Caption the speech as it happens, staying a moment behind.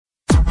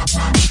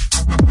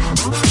And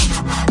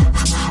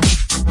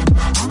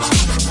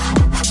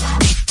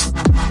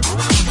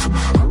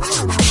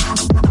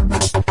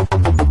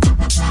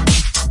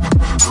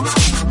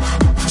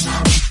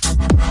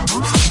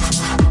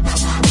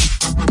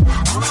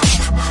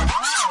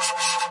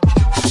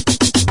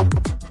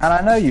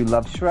I know you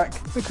love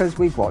Shrek because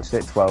we've watched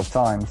it 12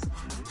 times.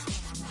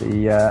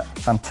 The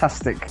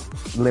fantastic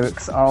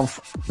lyrics of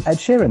Ed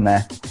Sheeran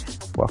there.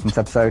 Welcome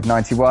to episode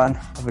 91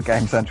 of the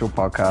Gamecentral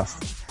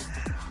podcast.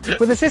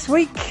 With us this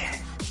week,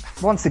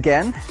 once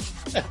again,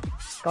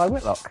 Guy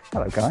Whitlock.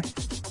 Hello, Guy.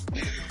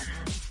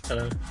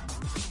 Hello.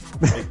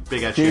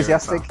 Big Ed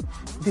Sheeran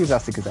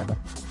enthusiastic as ever.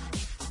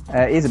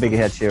 He's a big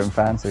Ed Sheeran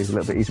fan, so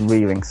he's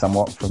reeling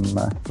somewhat from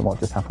what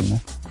just happened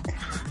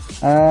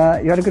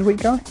there. You had a good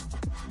week, Guy?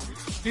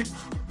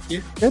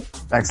 Yeah. Good.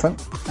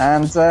 Excellent.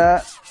 And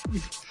our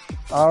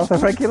other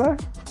regular,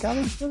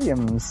 Gavin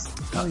Williams.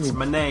 That's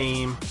my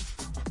name.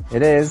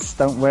 It is.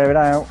 Don't wear it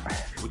out.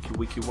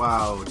 Wiki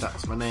wow.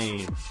 That's my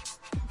name.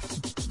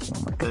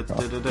 Oh my God.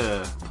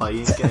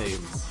 Playing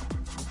games.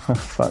 Oh,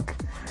 fuck.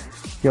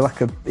 You're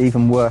like an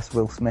even worse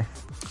Will Smith.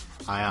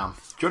 I am. Do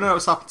you want to know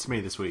what's happened to me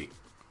this week?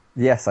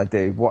 Yes, I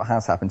do. What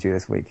has happened to you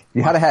this week?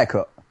 You had a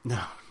haircut? No.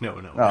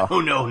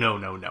 Oh.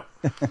 No.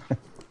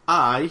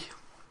 I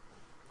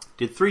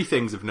did 3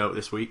 things of note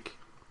this week.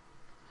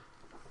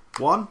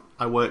 1,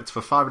 I worked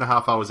for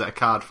 5.5 hours at a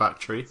card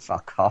factory.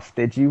 Fuck off.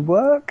 Did you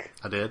work?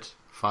 I did.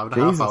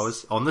 5.5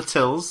 hours on the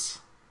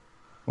tills.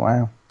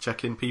 Wow.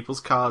 Checking people's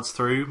cards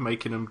through,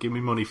 making them give me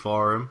money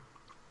for them.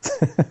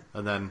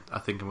 And then I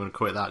think I'm going to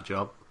quit that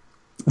job.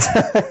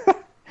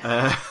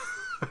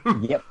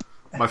 Yep.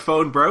 My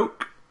phone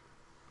broke.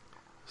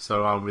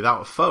 So I'm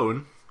without a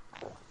phone.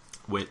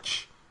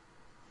 Which,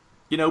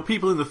 you know,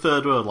 people in the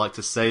third world like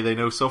to say they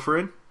know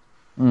suffering.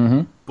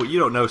 Mm-hmm. But you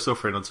don't know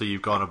suffering until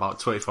you've gone about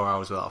 24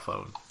 hours without a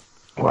phone.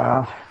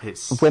 Wow.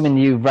 Women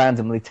you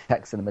randomly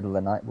text in the middle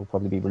of the night will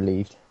probably be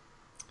relieved.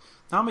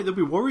 No, I mean, they'll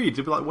be worried.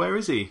 They'll be like, where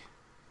is he?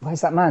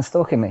 Where's that man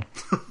stalking me?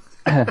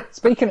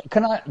 Speaking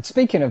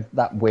of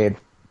that weird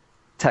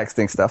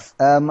texting stuff,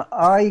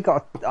 I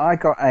got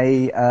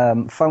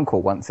a phone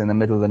call once in the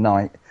middle of the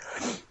night,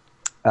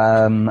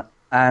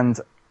 and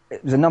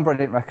it was a number I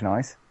didn't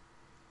recognise.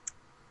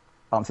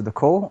 Answered the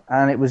call,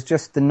 and it was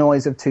just the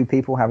noise of 2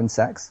 people having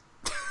sex.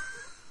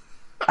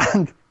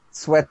 And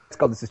swear to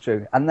God, this is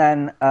true. And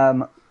then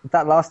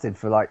that lasted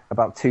for like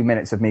about 2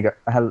 minutes of me go,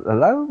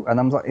 hello? And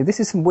I was like,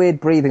 this is some weird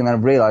breathing. And then I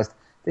realised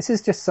this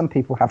is just some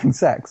people having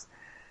sex.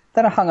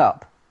 Then I hung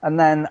up, and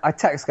then I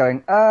text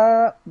going,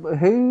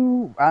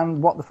 who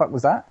and what the fuck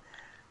was that?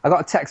 I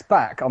got a text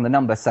back on the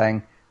number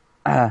saying,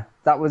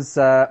 that was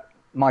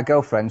my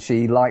girlfriend.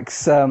 She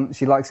likes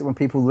it when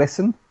people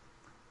listen.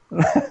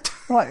 I'm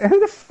like, who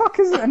the fuck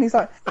is it? And he's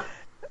like,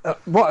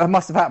 what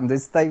must have happened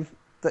is the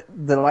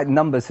like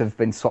numbers have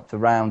been swapped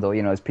around, or,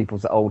 you know, as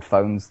people's old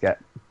phones get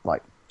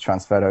like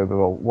transferred over,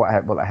 or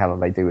what the hell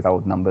do they do with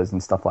old numbers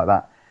and stuff like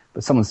that.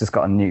 But someone's just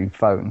got a new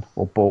phone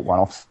or bought one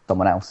off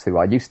someone else who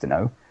I used to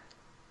know,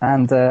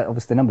 and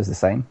obviously the number's the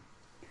same.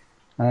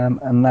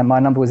 And then my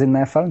number was in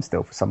their phone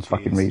still for some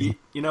fucking reason.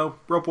 You know,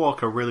 Rob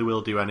Walker really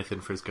will do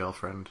anything for his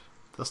girlfriend.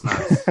 That's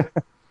nice.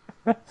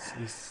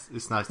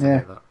 it's nice to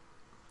hear that.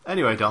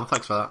 Anyway, Don,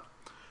 thanks for that.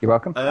 You're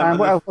welcome. And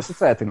what's the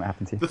third thing that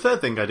happened to you? The third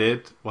thing I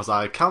did was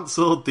I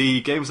cancelled the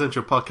Game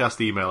Central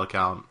podcast email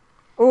account.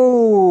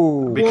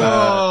 Ooh!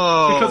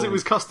 Because it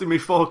was costing me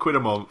 £4 a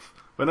month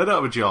when I don't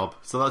have a job,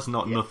 so that's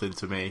not nothing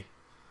to me.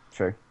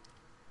 True.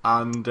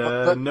 And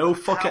no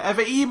fucker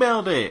ever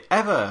emailed it,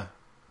 ever.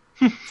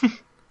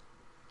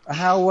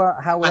 How?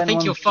 I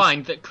think you'll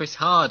find that Chris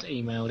Hard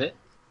emailed it.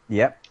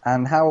 Yep.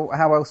 And how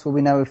else will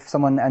we know if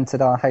someone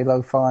entered our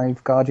Halo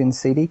 5 Guardian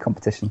CD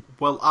competition?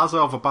 Well, as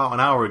of about an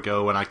hour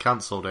ago when I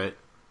cancelled it,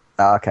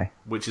 okay.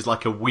 Which is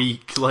like a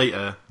week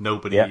later,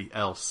 nobody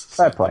else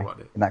fair said play.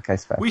 It. In that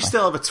case, fair play. We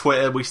still have a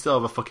Twitter, we still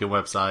have a fucking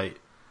website.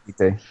 We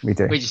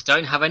do. We just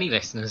don't have any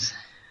listeners.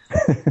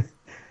 You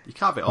can't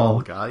have it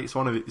all, guy. It's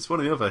one of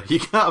the other. You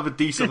can't have a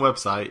decent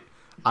website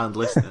and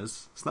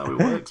listeners. It's not how it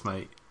works,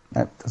 mate.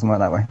 No, it doesn't work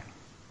that way.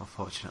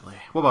 Unfortunately.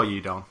 What about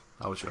you, Don?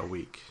 How was your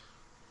week?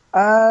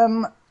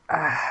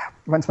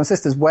 Went to my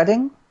sister's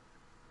wedding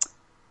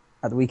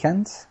at the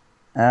weekend.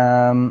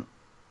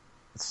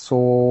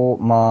 Saw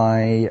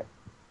my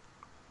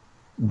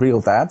real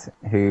dad,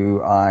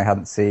 who I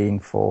hadn't seen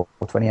for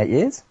 28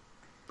 years.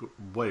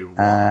 Wait,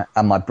 what?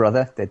 And my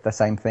brother did the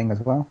same thing as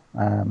well.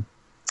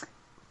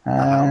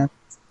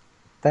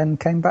 Then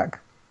came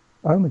back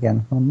home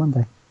again on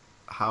Monday.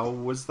 How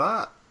was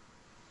that?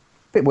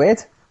 Bit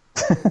weird.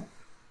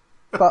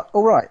 But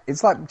all right.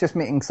 It's like just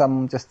meeting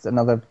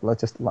another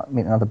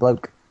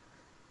bloke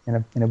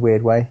in a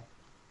weird way.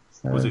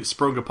 So, was it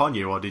sprung upon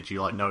you, or did you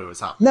know it was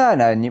happening?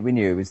 No, we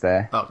knew he was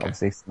there. Okay.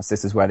 Obviously, it's my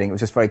sister's wedding. It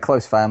was just very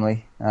close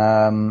family,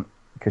 because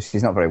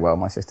she's not very well,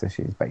 my sister.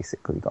 She's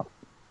basically got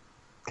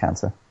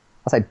cancer.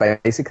 I say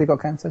basically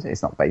got cancer.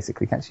 It's not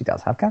basically cancer. She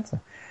does have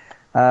cancer.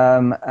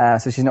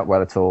 So she's not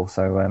well at all.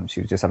 So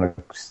she was just having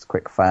a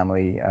quick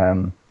family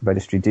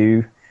registry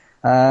do.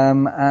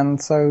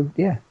 And so,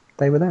 yeah,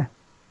 they were there.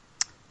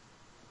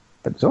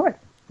 But it's alright.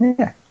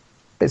 Yeah.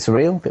 Bit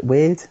surreal, bit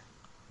weird.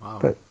 Wow.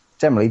 But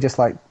generally just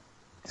kind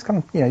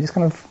of,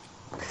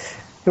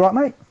 you alright,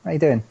 mate? How you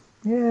doing?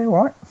 Yeah,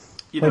 alright.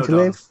 Where'd you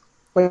live?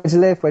 Where'd you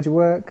live? Where'd you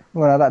work?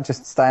 Well, that's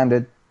just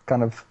standard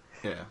kind of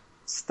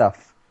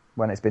stuff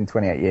when it's been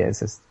 28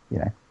 years. It's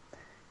not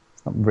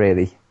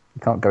really,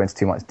 you can't go into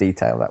too much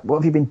detail. Like, what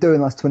have you been doing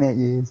the last 28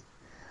 years?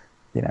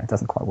 It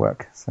doesn't quite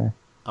work. So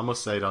I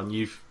must say, Don,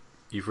 you've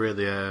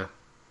really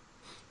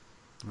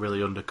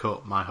really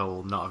undercut my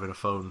whole not having a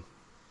phone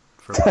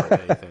for a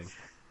holiday thing.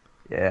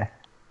 Yeah.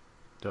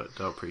 Don't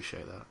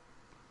appreciate that.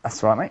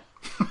 That's right, mate.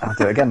 I'll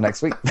do it again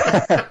next week.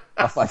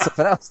 I'll find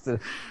something else to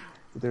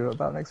do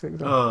about next week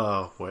as well.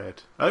 Oh,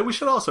 weird. We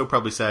should also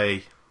probably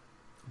say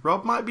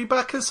Rob might be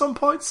back at some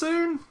point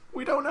soon.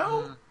 We don't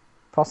know.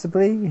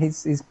 Possibly.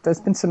 There's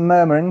been some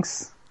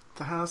murmurings.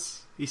 There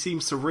has. He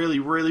seems to really,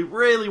 really,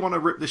 really want to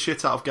rip the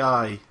shit out of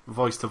Guy,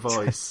 voice to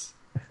voice.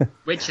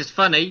 Which is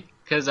funny,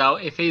 because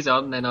if he's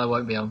on, then I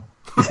won't be on.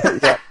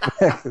 Yeah.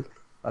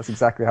 That's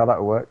exactly how that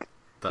will work.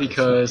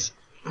 Because...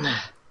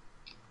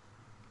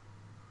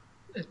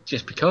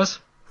 Just because?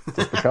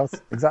 Just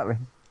because, exactly.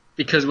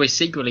 Because we're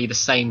secretly the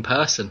same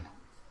person.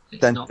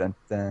 It's Dun, dun,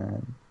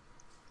 dun.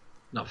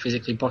 not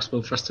physically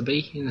possible for us to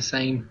be in the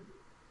same...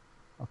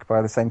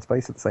 Occupy the same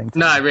space at the same time.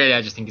 No, really,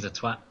 I just think he's a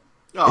twat.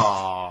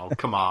 Oh,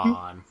 come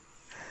on.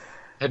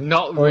 And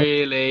not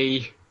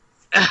really...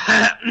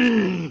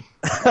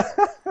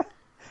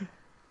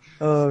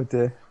 Oh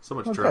dear. So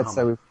much Okay, drama.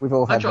 so we've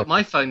all I had... dropped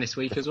my phone this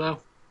week as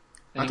well.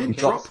 I didn't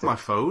drop my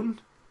phone.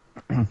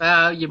 You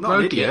Not an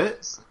broke idiot.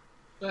 it.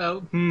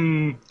 Well,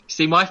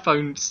 See, my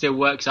phone still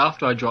works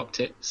after I dropped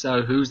it,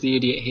 so who's the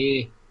idiot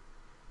here?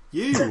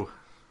 You.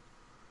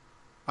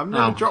 I've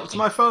never dropped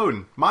my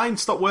phone. Mine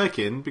stopped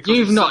working because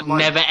You've of not some, like,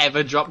 never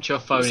ever dropped your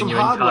phone in some your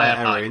hardware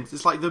entire error. life.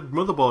 It's like the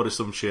motherboard or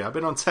some shit. I've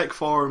been on tech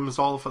forums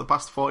all for the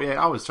past 48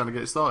 hours trying to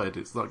get it started.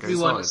 It's not getting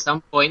Everyone at started.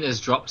 some point has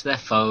dropped their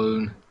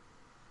phone.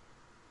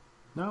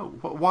 No,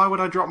 why would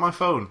I drop my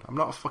phone? I'm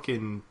not a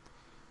fucking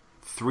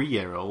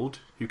 3-year-old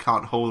who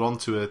can't hold on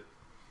to a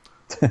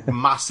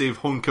massive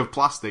hunk of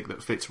plastic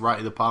that fits right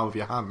in the palm of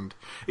your hand.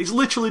 It's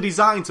literally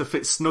designed to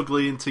fit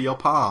snugly into your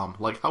palm.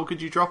 Like, how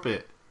could you drop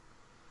it?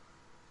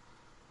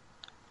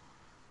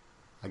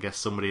 I guess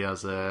somebody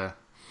has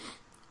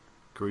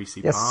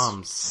greasy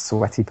palms.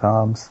 Sweaty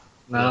palms.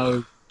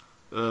 No.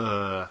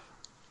 Ugh,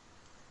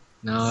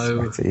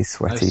 No.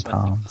 Sweaty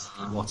palms.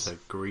 what a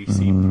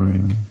greasy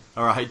prick.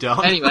 Alright,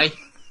 Don. Anyway,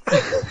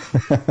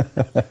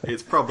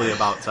 It's probably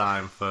about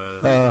time for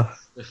the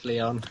swiftly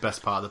on.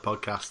 best part of the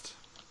podcast.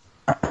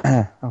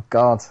 Oh,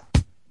 God.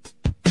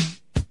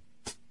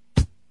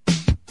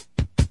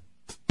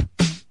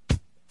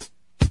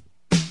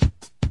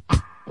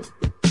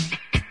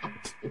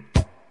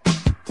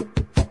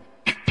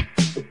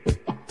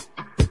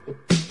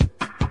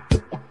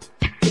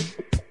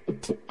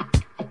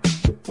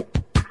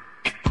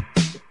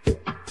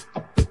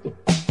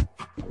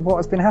 What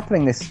has been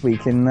happening this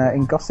week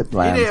in Gossip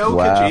Land? Hideo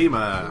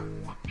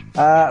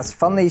Kojima. It's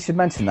fun that you should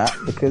mention that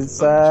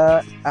because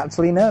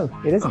actually no,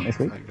 it isn't this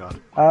week. Thank God.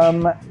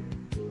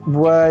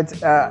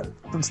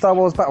 Star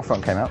Wars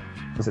Battlefront came out.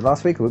 Was it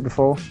last week or the week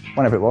before?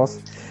 Whenever it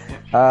was.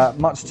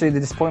 Much to the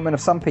disappointment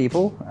of some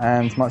people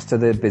and much to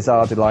the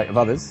bizarre delight of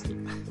others.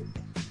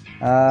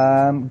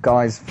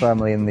 Guy's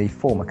firmly in the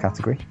former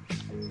category.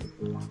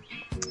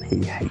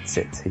 He hates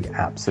it. He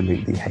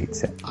absolutely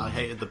hates it. I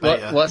hated the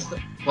beta. What's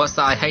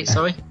that I hate,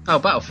 sorry? Oh,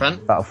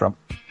 Battlefront.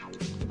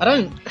 I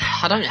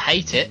don't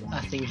hate it.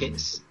 I think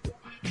it's...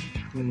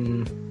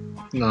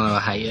 no, I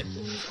hate it.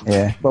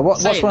 Yeah. Well,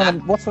 what's Saying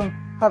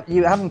one?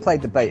 You haven't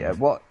played the beta.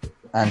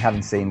 And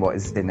haven't seen what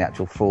is in the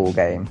actual full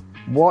game.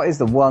 What is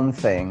the one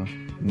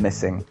thing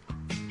missing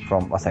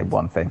from? I say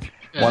one thing.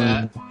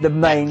 The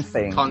main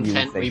thing.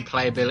 Content, you think.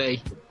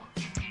 replayability,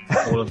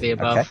 all of the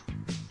above. Okay.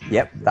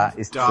 Yep, that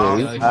is true.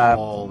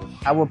 How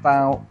How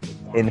about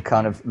in the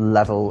kind of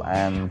level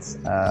and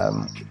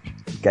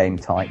game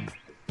type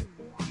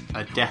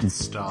a Death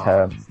Star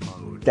terms?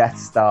 mode. Death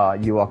Star,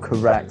 you are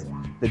correct.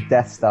 The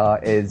Death Star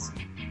is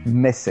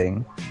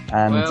missing,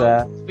 and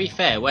Well, to be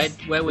fair, where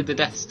would the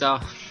Death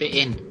Star fit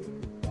in?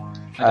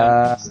 I don't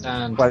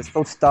understand. well, it's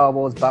called Star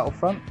Wars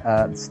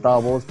Battlefront. Star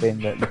Wars being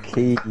the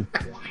key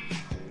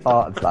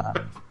part of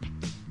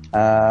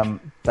that.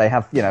 They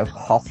have,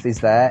 Hoth is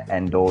there,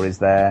 Endor is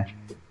there.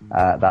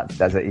 That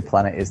deserty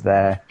planet is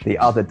there. The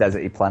other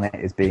deserty planet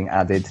is being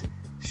added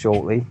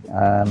shortly.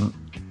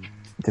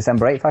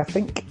 December 8th, I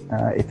think,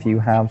 if you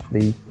have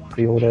the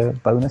pre-order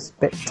bonus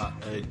bit.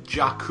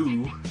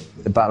 Jakku.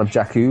 The Battle of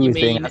Jakku is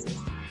being added.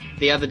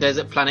 The other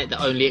desert planet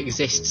that only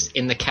exists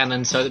in the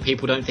canon so that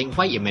people don't think,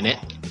 wait a minute,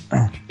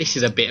 this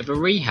is a bit of a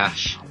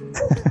rehash.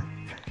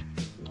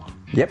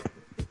 Yep.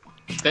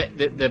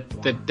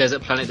 The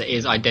desert planet that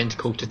is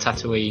identical to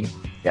Tatooine.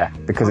 Yeah,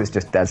 because it's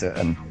just desert,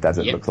 and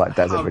desert Yep. looks like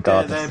desert How dare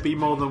regardless. there be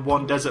more than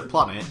one desert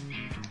planet?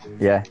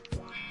 Yeah.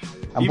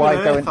 And Even why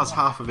Earth has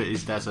half of it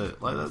is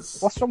desert. Like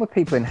that's. What's wrong with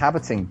people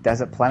inhabiting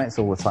desert planets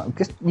all the time?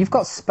 Just you've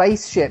got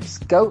spaceships.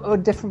 Go to a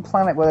different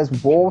planet where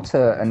there's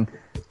water and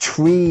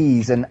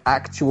trees and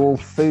actual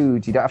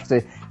food. You don't have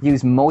to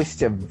use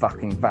moisture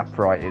fucking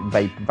vaporize.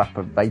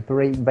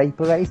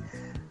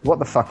 What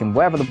the fucking,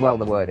 wherever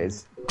the word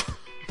is.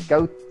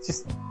 Go,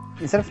 just,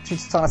 instead of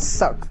just trying to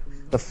suck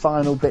the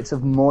final bits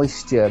of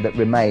moisture that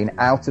remain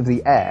out of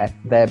the air,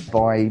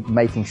 thereby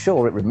making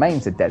sure it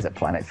remains a desert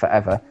planet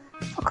forever,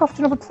 fuck off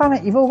to another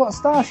planet. You've all got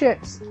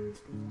starships.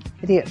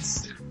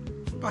 Idiots.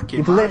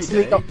 You've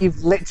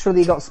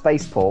literally got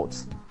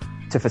spaceports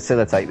to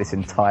facilitate this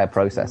entire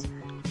process.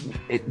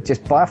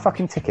 Just buy a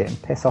fucking ticket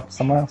and piss off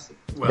somewhere else.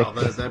 Well,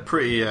 they're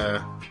pretty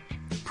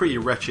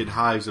wretched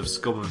hives of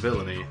scum and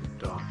villainy,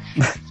 Don.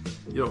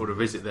 You don't want to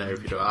visit there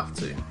if you don't have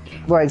to.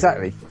 Well,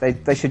 exactly.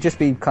 They should just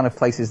be kind of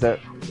places that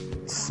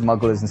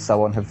smugglers and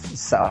so on have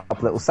set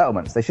up little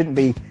settlements. They shouldn't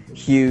be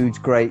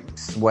huge, great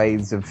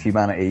swathes of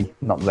humanity.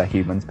 Not that they're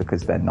humans,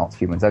 because they're not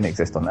humans. They only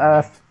exist on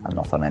Earth and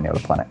not on any other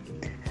planet.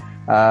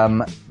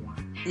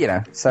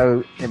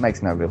 So it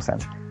makes no real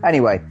sense.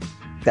 Anyway,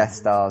 Death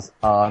Stars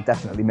are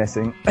definitely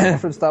missing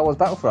from Star Wars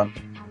Battlefront.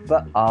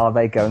 But are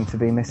they going to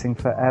be missing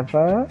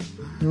forever?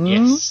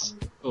 Yes,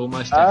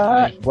 almost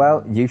definitely.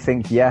 Well, you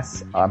think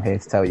yes. I'm here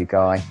to tell you,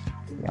 Guy.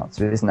 The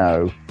answer is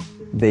no.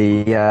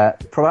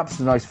 Perhaps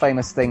the most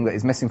famous thing that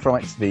is missing from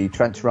it, the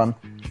trench run,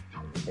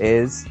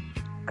 is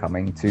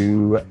coming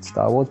to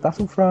Star Wars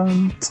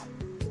Battlefront.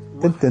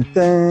 Dun, dun,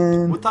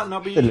 dun. Would that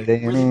not be really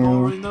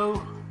boring,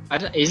 though?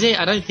 Is it?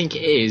 I don't think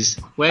it is.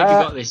 Where have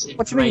you got this information?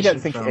 What do you mean you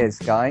don't think it is,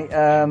 Guy?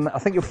 I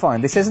think you'll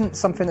find this isn't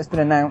something that's been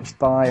announced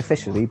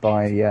officially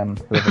by whoever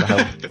the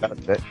hell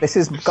developed it. This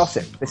is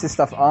gossip. This is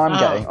stuff I'm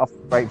getting off the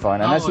grapevine,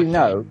 and as you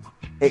know,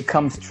 it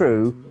comes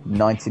true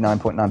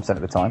 99.9%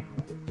 of the time.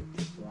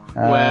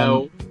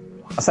 Well,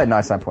 I say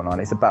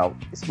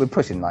 99.9. We're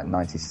pushing like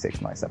 96,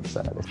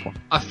 97% at this point.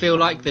 I feel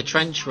like the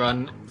trench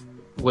run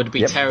would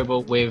be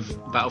terrible with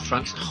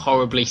Battlefront's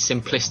horribly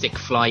simplistic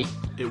flight.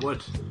 It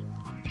would.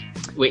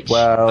 Which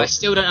I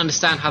still don't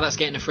understand how that's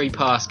getting a free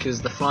pass,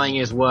 because the flying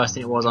is worse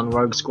than it was on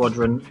Rogue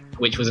Squadron,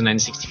 which was an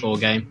N64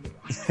 game.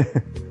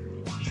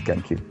 It's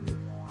GameCube.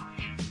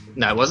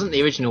 No, it wasn't.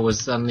 The original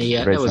was on the.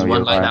 There was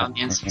one like that on the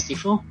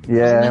N64.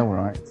 Yeah,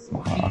 right.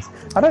 Smart ass.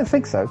 I don't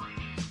think so.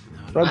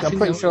 I'm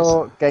pretty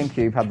sure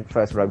GameCube had the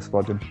first Rogue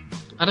Squadron.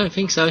 I don't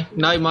think so.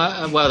 No,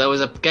 there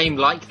was a game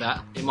like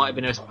that. It might have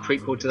been a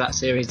prequel to that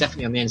series,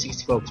 definitely on the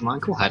N64, because my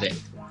uncle had it.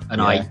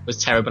 And I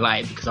was terrible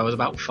at it because I was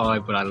about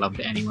 5, but I loved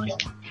it anyway.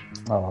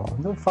 Oh,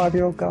 little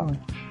 5-year-old guy.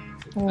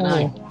 Oh. I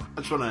know.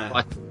 I just want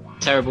to...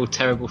 Terrible,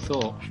 terrible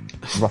thought.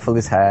 Ruffle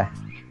his hair.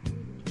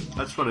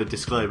 I just want a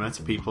disclaimer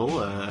to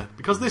people,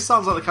 because this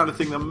sounds like the kind of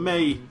thing that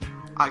may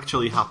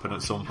actually happen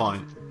at some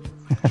point.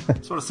 I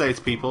just want to say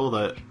to people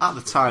that at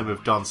the time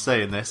of Don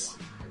saying this,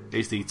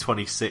 it's the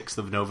 26th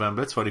of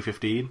November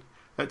 2015,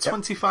 at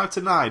 25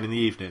 to 9 in the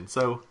evening.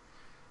 So,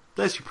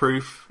 there's your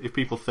proof. If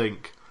people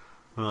think,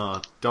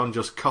 oh, Don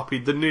just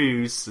copied the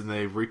news and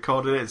they've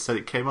recorded it and said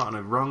it came out on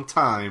a wrong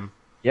time.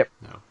 Yep.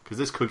 No, because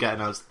this could get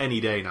announced any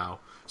day now.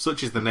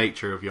 Such is the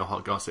nature of your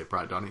hot gossip,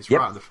 right, Don? It's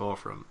right at the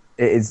forefront.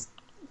 It is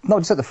not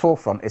just at the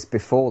forefront, it's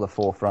before the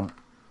forefront.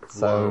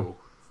 So,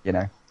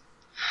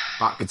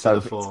 back to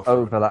the forefront. It's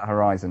over that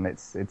horizon.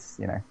 It's it's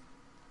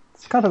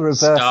kind of a reverse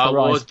Star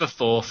Wars horizon.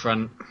 before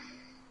front.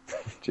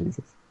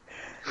 Jesus.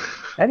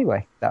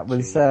 Anyway, that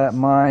was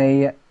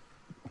my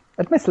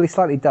admittedly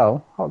slightly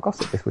dull hot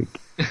gossip this week.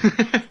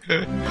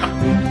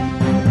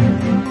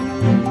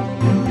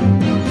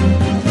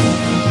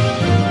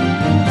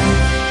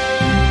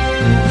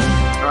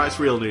 Alright, it's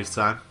real news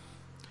time.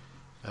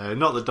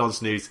 Not that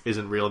Don's news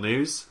isn't real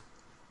news.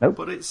 Nope.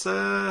 But it's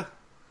not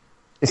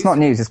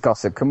news, it's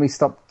gossip. Can we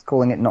stop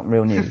calling it not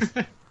real news?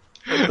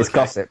 It's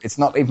gossip. It's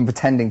not even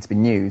pretending to be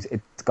news.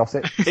 It's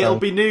gossip. It'll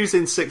be news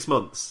in 6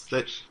 months.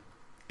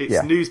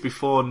 It's news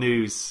before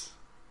news.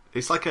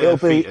 It's like a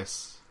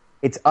fetus.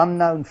 It's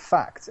unknown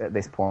fact at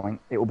this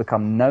point. It will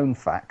become known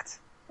fact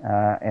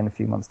in a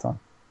few months' time.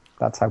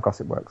 That's how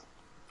gossip works.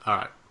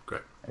 Alright,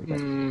 great.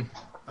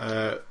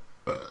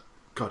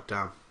 God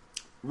damn.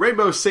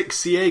 Rainbow Six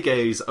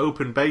Siege's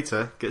open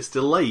beta gets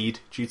delayed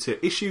due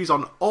to issues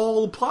on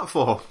all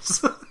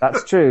platforms.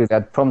 That's true. They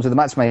had problems with the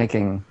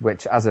matchmaking,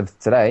 which, as of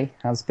today,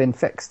 has been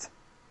fixed.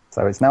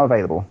 So it's now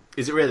available.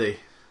 Is it really?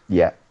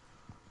 Yeah.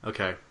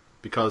 Okay.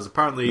 Because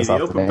apparently the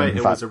open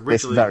beta was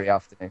originally... This very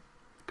afternoon.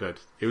 Good.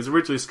 It was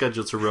originally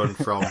scheduled to run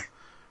from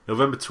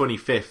November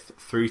 25th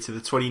through to the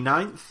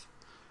 29th.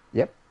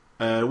 Yep.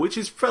 Which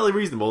is fairly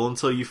reasonable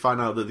until you find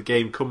out that the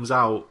game comes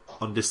out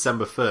on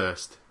December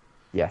 1st.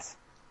 Yes.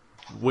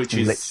 Which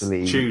is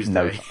literally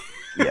Tuesday.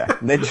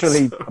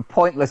 Literally a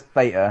pointless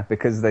beta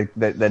because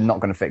they're not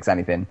going to fix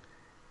anything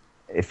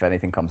if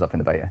anything comes up in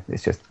the beta.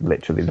 It's just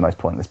literally the most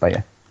pointless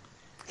beta.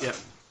 Yep.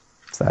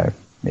 So,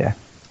 yeah.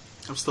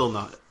 I'm still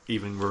not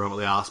even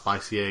remotely arsed by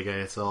Siege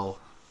at all.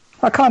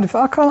 I like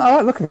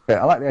the look of it.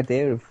 I like the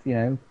idea of,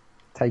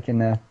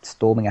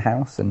 storming a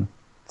house and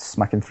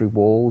smacking through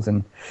walls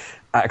and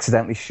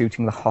accidentally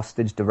shooting the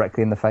hostage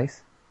directly in the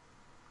face.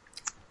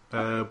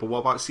 But what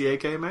about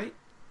Siege, mate?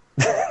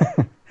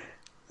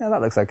 Yeah,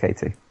 that looks okay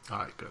too.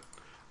 Alright, good.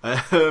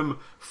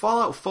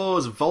 Fallout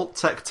 4's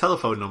Vault-Tec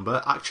telephone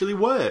number actually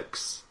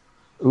works.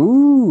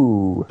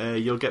 Ooh.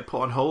 You'll get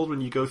put on hold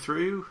when you go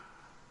through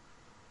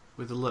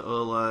with a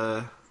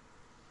little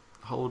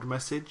hold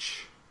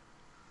message.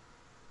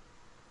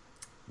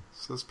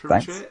 So that's pretty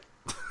much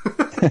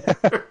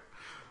it.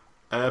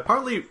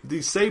 Apparently,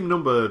 the same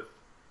number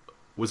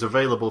was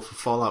available for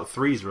Fallout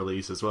 3's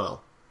release as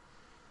well.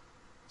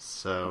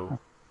 So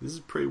this is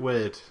pretty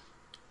weird.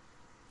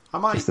 I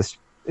might.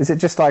 Is it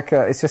just like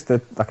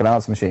like an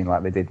answer machine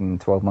like they did in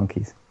 12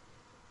 Monkeys?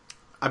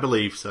 I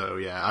believe so.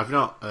 Yeah, I've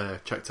not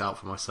checked it out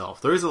for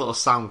myself. There is a little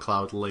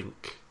SoundCloud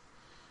link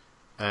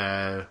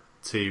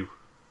to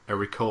a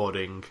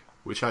recording,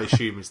 which I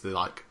assume is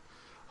the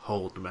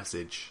hold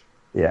message.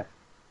 Yeah.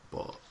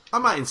 But I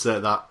might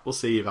insert that. We'll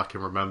see if I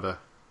can remember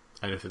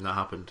anything that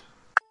happened.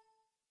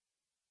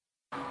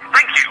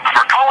 Thank you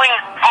for calling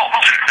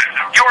Vault,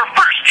 your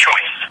first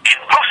choice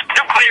in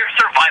post-nuclear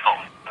survival.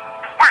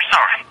 We're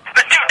sorry,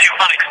 but due to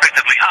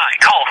unexpectedly high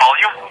call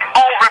volume,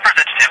 all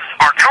representatives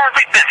are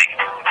currently busy.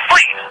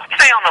 Please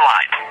stay on the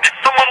line, and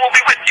someone will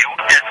be with you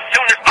as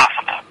soon as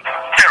possible.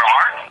 There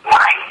are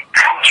 181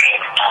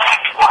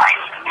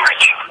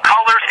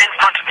 callers in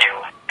front of you.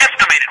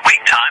 Estimated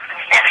wait time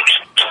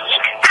 16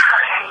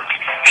 hours.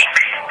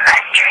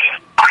 643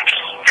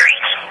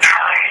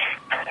 hours.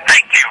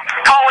 Thank you.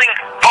 Calling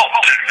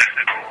Vault.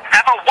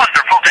 Have a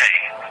wonderful day.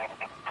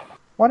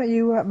 Why don't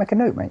you make a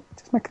note, mate?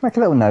 Just make a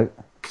little note.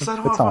 Because I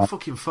don't have a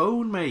fucking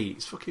phone, mate.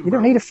 It's fucking. You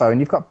don't need a phone.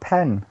 You've got a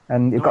pen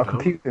and you've got a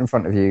computer in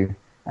front of you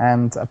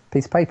and a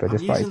piece of paper. I'm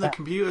just using the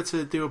computer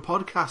to do a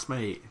podcast,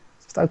 mate.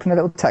 Just open a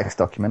little text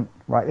document,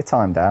 write the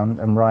time down,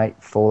 and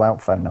write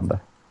Fallout phone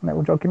number, and it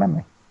will jog your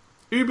memory.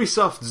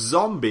 Ubisoft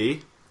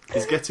Zombie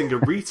is getting a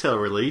retail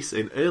release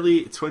in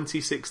early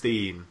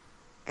 2016.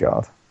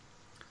 God.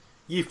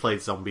 You've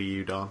played Zombie,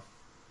 you, Don.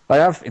 I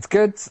have. It's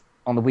good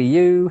on the Wii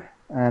U,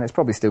 and it's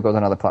probably still good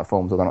on other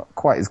platforms, although not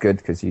quite as good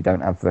because you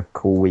don't have the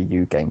cool Wii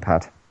U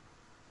gamepad.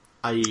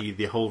 I.e.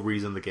 the whole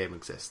reason the game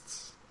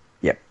exists.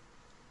 Yep.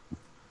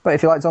 But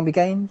if you like zombie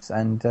games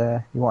and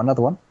you want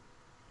another one,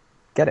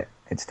 get it.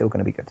 It's still going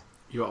to be good.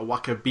 You want to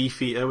whack a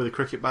beefeater with a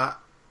cricket bat?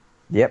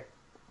 Yep.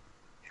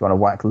 If you want to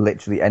whack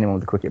literally anyone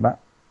with a cricket bat.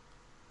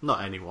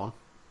 Not anyone.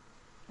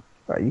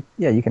 But you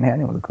can hit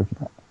anyone with a cricket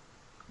bat.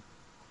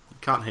 You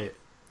can't hit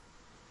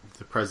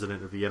the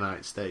President of the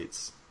United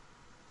States.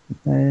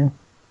 He's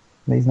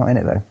not in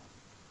it, though.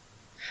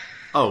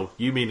 Oh,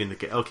 you mean in the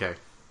game? Okay.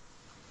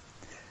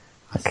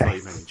 I thought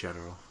you meant in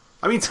general.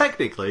 I mean,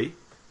 technically,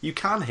 you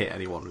can hit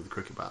anyone with a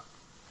cricket bat.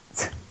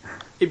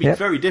 It'd be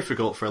very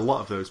difficult for a lot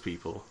of those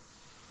people.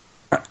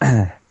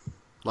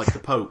 Like the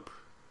Pope.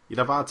 You'd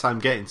have a hard time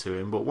getting to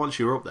him, but once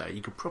you're up there,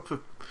 you could proper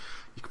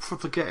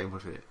get him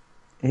with it.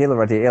 He'll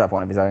have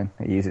one of his own.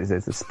 He uses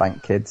it to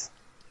spank kids.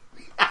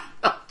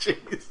 Oh,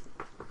 jeez.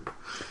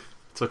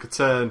 Took a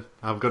turn.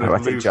 I'm going to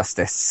move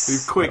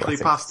quickly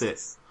past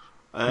it.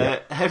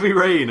 Heavy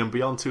Rain and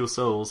Beyond Two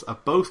Souls are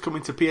both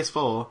coming to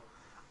PS4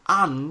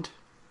 and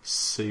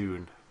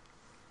soon.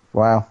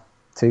 Wow.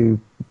 2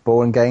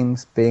 boring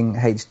games being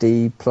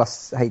HD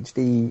plus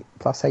HDified.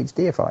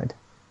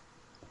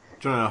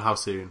 Do you want to know how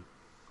soon?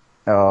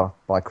 Oh,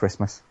 by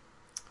Christmas.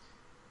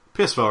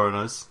 PS4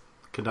 owners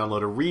can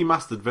download a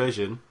remastered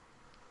version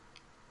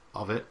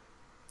of it.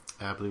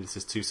 I believe this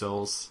is Two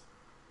Souls.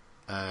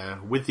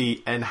 With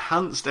the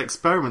Enhanced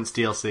Experiments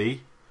DLC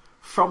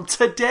from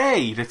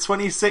today, the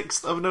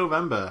 26th of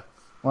November.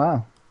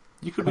 Wow.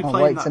 You could be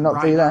playing that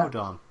right now,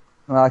 Don.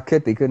 Well, I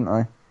could be, couldn't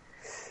I?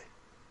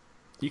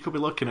 You could be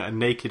looking at a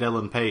naked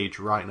Ellen Page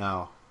right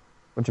now.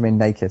 What do you mean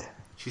naked?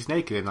 She's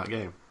naked in that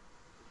game.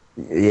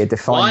 Yeah,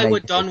 define Why naked.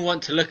 would Don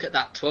want to look at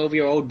that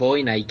 12-year-old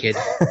boy naked?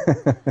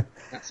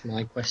 That's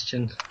my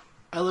question.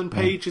 Ellen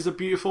Page is a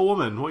beautiful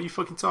woman. What are you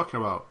fucking talking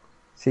about?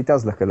 She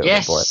does look a little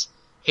bit boy. Yes,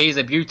 he's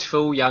a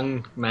beautiful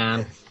young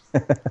man.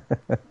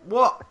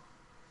 What?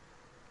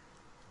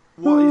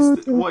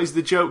 What is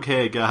the joke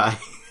here, guy?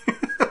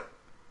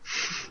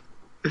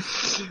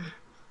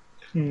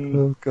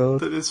 Oh God!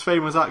 That this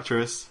famous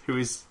actress, who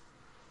is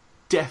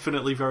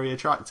definitely very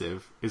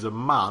attractive, is a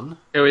man.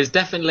 Who is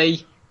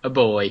definitely a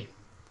boy.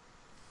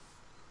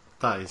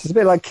 That is. She's a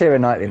bit like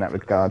Keira Knightley in that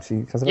regard.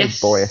 She has very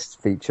boyish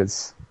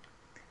features.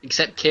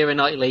 Except Keira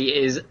Knightley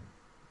is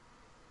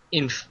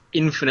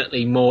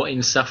infinitely more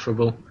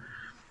insufferable.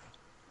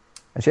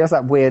 And she has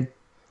that weird...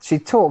 She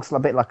talks a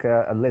bit like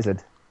a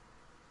lizard.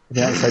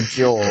 You know, her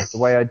jaw, the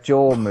way her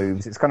jaw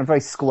moves, it's kind of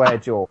very square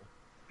jaw.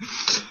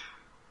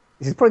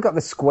 She's probably got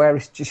the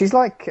squarest... She's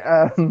like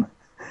the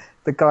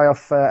guy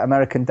off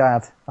American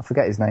Dad. I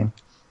forget his name.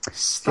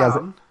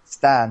 Stan?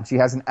 She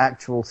has an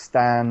actual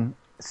Stan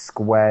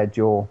square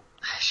jaw.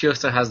 She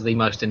also has the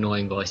most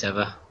annoying voice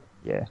ever.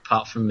 Yeah.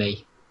 Apart from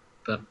me.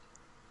 But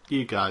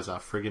you guys are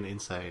friggin'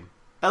 insane.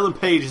 Ellen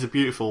Page is a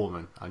beautiful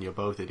woman, and you're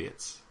both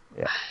idiots.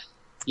 Yeah.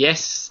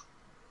 Yes.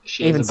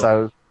 Even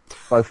so,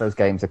 both those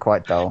games are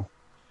quite dull.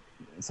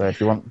 So if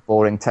you want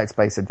boring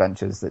text-based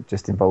adventures that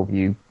just involve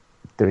you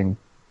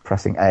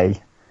pressing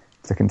A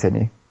to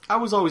continue. I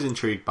was always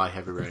intrigued by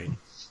Heavy Rain.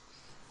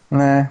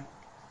 Nah.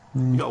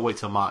 You got to wait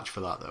till March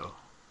for that, though.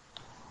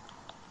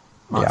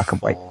 March I can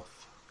 4th. wait.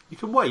 You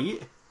can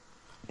wait?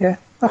 Yeah,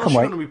 I What can else are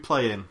wait. you going to be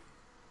playing?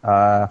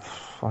 I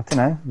don't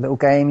know, little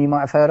game you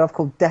might have heard of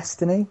called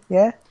Destiny,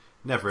 yeah?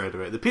 Never heard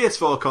of it. The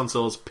PS4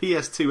 console's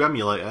PS2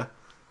 emulator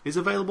is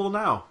available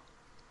now.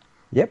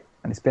 Yep,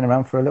 and it's been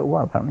around for a little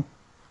while, apparently.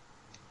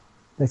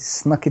 They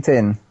snuck it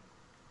in.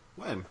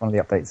 When? One of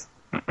the updates.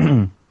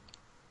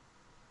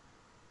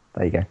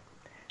 There you go.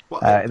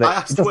 What? I I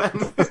asked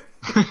when.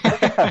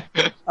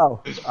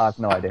 Oh, I have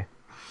no idea.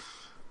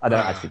 I don't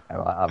actually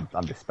know.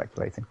 I'm just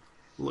speculating.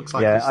 Looks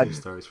like this news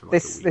story's from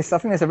like a week. I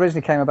think this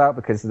originally came about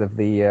because of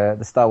the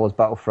Star Wars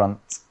Battlefront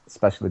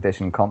Special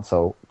Edition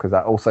console, because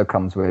that also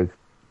comes with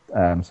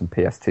some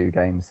PS2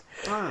 games.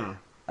 Oh.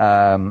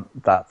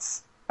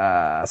 That's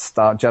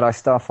Jedi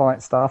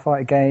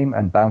Starfighter game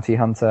and Bounty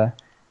Hunter,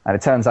 and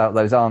it turns out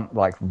those aren't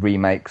like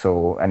remakes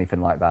or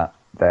anything like that.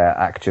 They're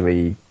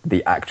actually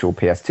the actual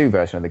PS2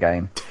 version of the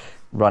game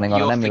running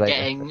on an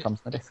emulator that comes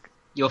on the disc.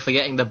 You're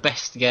forgetting the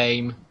best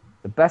game.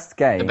 The best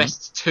game. The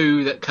best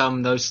two that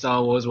come, those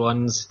Star Wars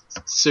ones.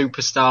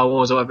 Super Star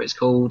Wars, or whatever it's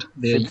called.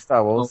 Super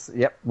Star Wars,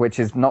 yep, which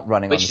is not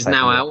running on the Which is same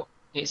now emulator. out.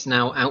 It's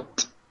now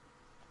out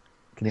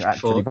Can you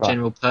actually for buy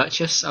general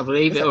purchase, I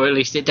believe. Or at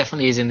least it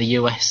definitely is in the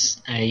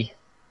USA.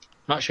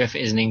 Not sure if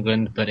it is in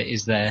England, but it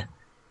is there.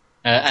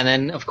 And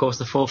then, of course,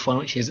 the fourth one,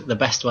 which is the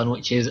best one,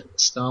 which is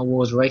Star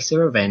Wars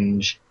Racer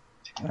Revenge.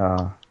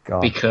 Oh,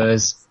 God.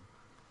 Because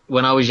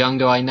when I was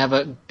younger, I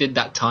never did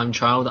that time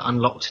trial that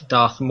unlocked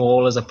Darth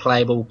Maul as a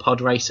playable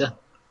pod racer.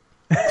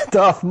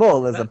 Darth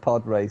Maul as a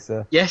pod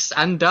racer. Yes,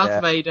 and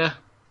Darth Vader.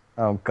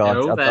 Oh, God.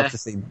 They're all I'd there. love to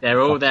see... They're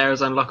all there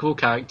as unlockable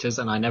characters,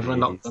 and I never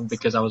unlocked them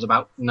because I was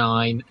about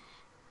 9.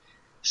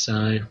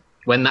 So,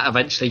 when that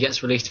eventually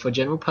gets released for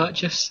general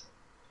purchase,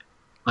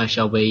 I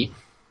shall be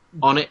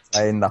on it.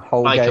 Playing the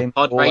whole like game a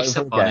pod all racer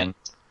over on again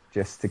it.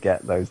 just to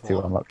get those two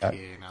unlocked out.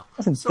 Fucking hell.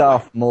 Wasn't So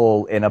Darth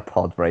Maul in a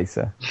pod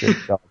racer? Good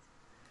God.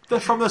 They're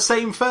from the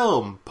same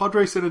film. Pod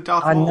Racing and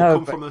Darth I Maul know,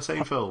 come but- from the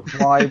same film.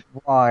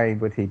 Why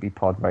would he be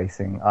pod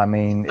racing? I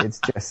mean, it's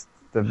just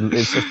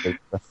ludicrous. You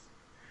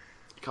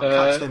can't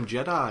catch them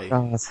Jedi.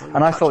 God.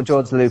 And I thought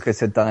George Lucas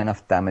had done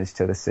enough damage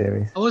to the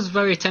series. I was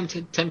very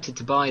tempted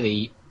to buy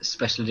the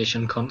special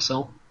edition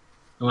console,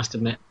 I must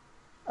admit.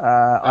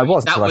 I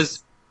was that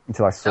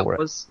until I saw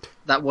it.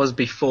 That was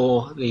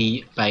before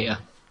the beta.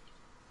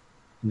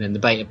 And then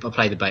I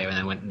played the beta and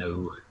I went,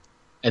 no.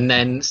 And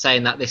then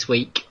saying that this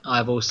week,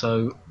 I've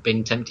also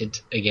been tempted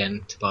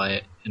again to buy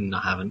it, and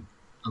I haven't.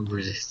 I've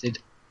resisted.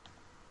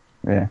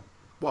 Yeah.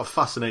 What a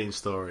fascinating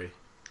story.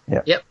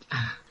 Yep.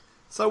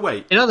 So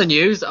wait. In other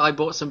news, I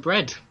bought some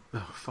bread.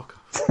 Oh, fuck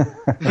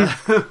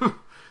off.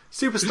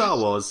 Super Star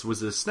Wars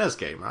was a SNES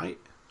game, right?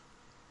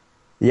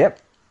 Yep.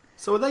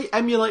 So are they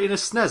emulating a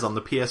SNES on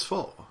the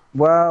PS4?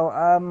 Well,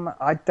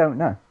 I don't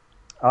know.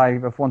 I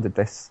have wondered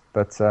this,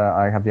 but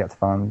I have yet to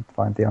find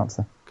the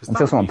answer.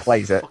 Until someone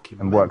plays it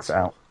and works it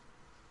out.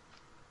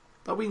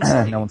 That'd be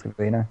insane. No one's going to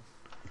really know.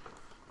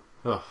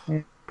 Ugh.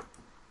 Yeah.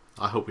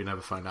 I hope we never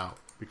find out,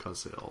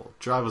 because it'll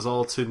drive us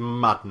all to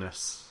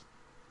madness.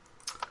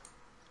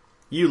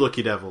 You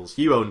lucky devils,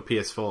 you own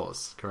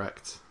PS4s,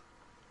 correct?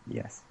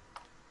 Yes.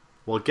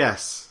 Well,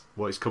 guess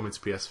what is coming to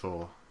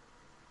PS4?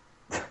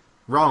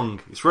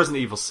 Wrong. It's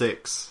Resident Evil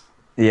 6.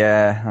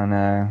 Yeah, I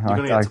know. You're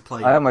gonna get to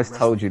play I almost Resident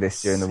told you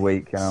this Evil during the 6.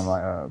 week, and I'm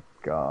like, oh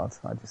God,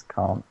 I just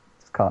can't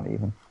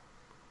even.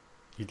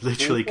 You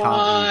literally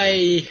can't.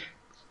 Even.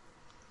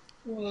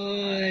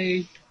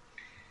 Why?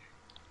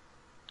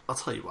 I'll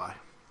tell you why.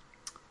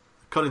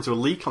 According to a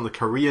leak on the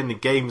Korean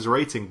Games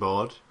Rating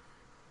Board,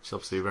 which is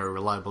obviously a very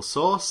reliable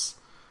source,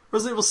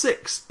 Resident Evil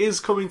 6 is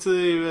coming to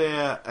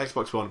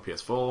Xbox One and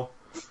PS4.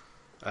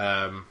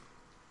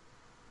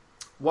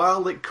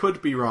 While it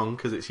could be wrong,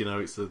 because it's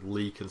a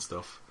leak and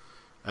stuff,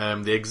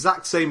 the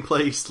exact same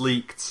place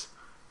leaked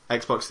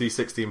Xbox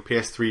 360 and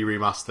PS3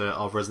 remaster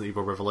of Resident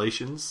Evil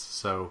Revelations,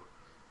 so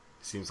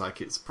it seems like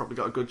it's probably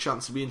got a good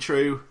chance of being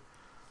true.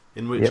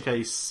 In which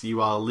case,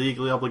 you are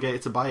legally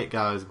obligated to buy it,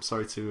 guys. I'm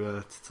sorry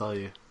to tell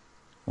you.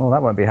 Well,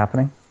 that won't be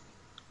happening.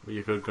 Well,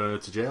 you could go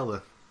to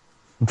jail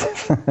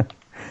then.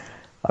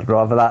 I'd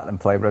rather that than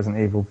play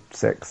Resident Evil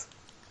 6.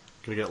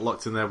 Gonna get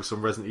locked in there with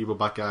some Resident Evil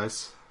bad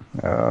guys.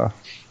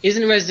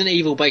 Isn't Resident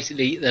Evil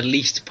basically the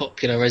least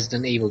popular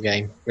Resident Evil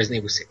game? Resident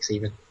Evil 6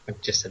 even.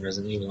 I've just said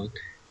Resident Evil 1.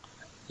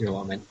 You know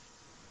what I meant.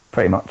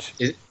 Pretty much.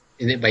 Isn't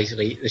it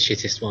basically the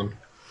shittest one?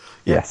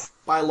 Yes.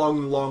 By a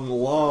long, long,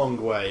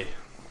 long way.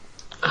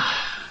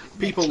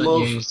 People Excellent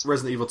love news.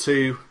 Resident Evil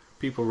 2.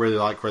 People really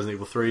like Resident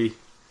Evil 3.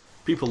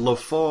 People love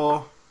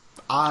 4.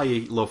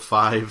 I love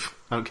 5.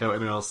 I don't care what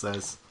anyone else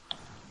says.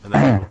 And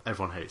then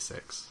everyone hates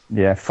 6.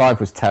 Yeah, 5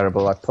 was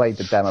terrible. I played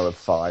the demo of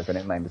 5 and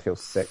it made me feel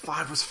sick.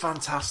 5 was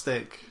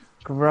fantastic.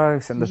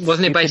 Gross. And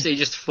Wasn't it basically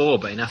just 4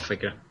 but in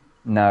Africa?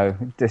 No,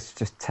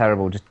 just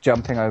terrible. Just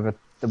jumping over...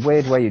 The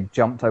weird way you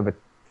jumped over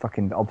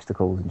fucking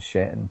obstacles and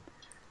shit. And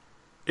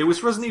It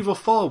was Resident Evil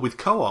 4 with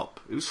co-op.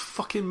 It was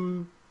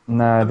fucking...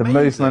 no, the amazing.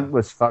 movement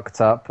was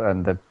fucked up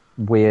and the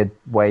weird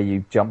way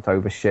you jumped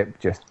over shit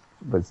just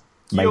was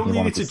made You me only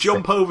want need to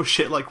jump over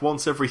shit like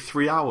once every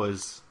 3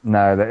 hours.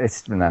 No,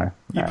 no.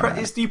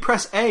 You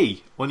press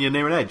A when you're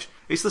near an edge.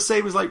 It's the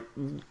same as like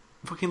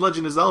fucking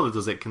Legend of Zelda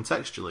does it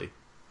contextually.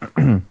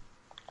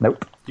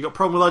 Nope. You got a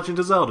problem with Legend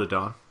of Zelda,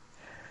 Don?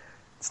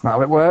 It's not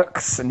how it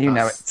works, and you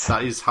know it.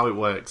 That is how it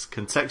works.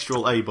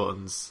 Contextual A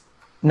buttons.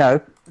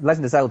 No,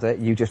 Legend of Zelda,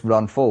 you just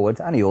run forward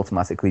and he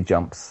automatically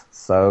jumps.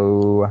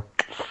 So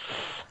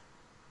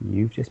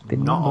you've just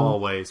been Not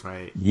always,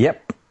 mate.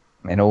 Yep.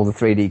 In all the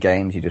 3D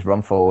games, you just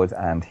run forward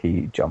and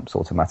he jumps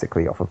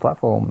automatically off of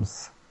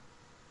platforms.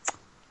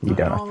 You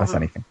don't have to press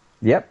anything.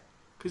 Yep.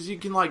 Because you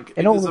can like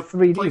in all the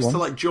 3D place ones to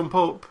like jump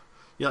up.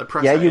 You like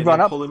press yeah, A you and run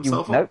then up. pull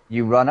himself up. No,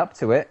 you run up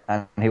to it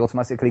and he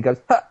automatically goes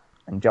ha!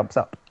 And jumps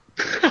up.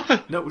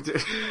 No.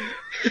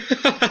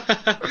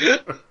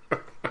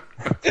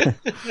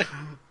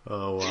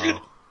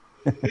 Oh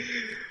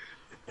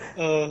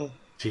wow.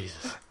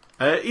 Jesus.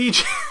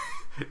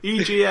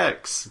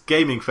 EGX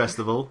Gaming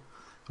Festival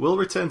will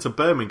return to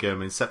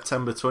Birmingham in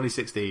September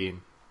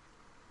 2016.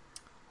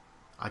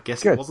 I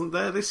guess Good. It wasn't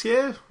there this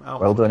year.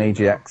 Well done,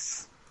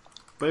 EGX.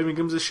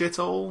 Birmingham's a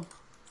shithole,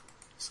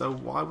 so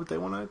why would they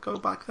want to go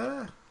back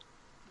there?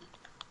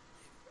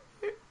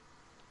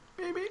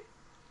 Maybe.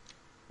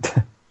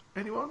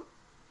 Anyone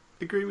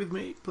agree with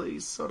me,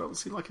 please, so I don't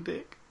seem like a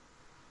dick?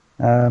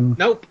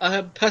 Nope.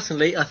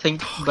 Personally, I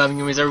think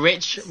Birmingham is a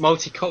rich,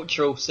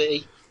 multicultural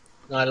city,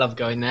 and I love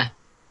going there.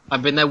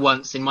 I've been there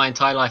once in my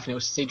entire life, and it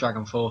was to see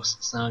Dragon Force,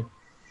 so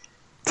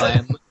I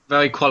am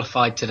very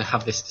qualified to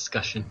have this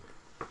discussion.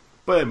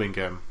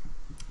 Birmingham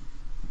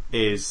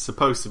is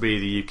supposed to be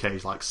the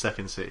UK's like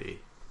second city,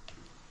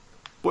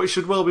 but it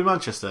should well be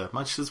Manchester.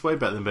 Manchester's way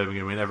better than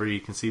Birmingham in every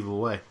conceivable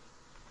way.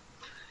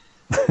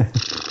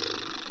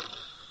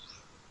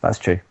 That's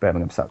true.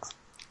 Birmingham sucks.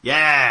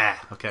 Yeah.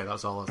 Okay,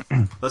 that's all.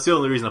 That's the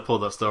only reason I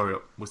pulled that story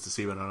up, was to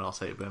see when anyone else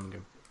hated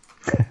Birmingham.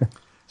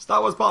 Star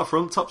Wars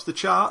Battlefront tops the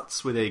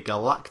charts with a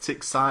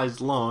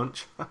galactic-sized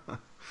launch,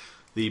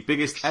 the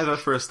biggest ever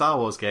for a Star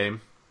Wars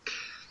game.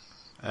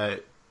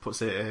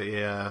 Puts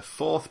it a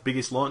fourth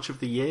biggest launch of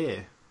the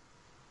year,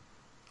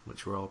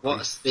 which we're all.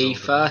 What's the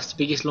first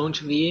biggest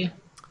launch of the year?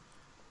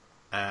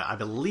 I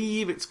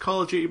believe it's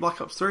Call of Duty Black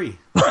Ops 3.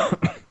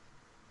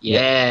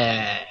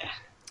 Yeah.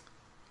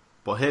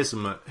 But here's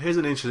an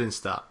interesting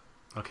stat.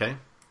 Okay,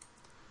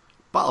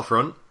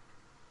 Battlefront.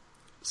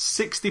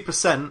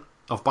 60%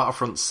 of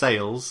Battlefront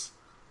sales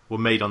were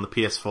made on the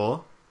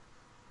PS4.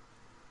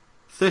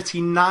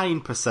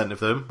 39% of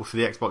them were for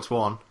the Xbox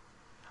One,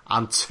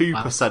 and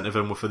 2% of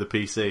them were for the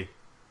PC.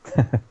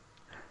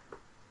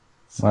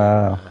 So,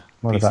 wow.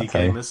 What does PC that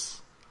tell you? gamers.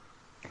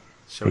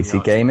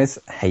 PC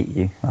gamers hate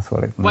you. That's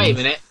what it means. Wait a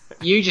minute.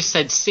 You just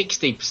said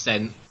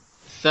 60%,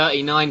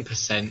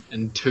 39%,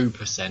 and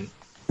 2%.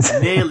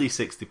 Nearly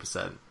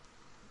 60%.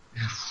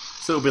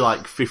 So it'll be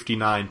like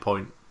 59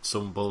 point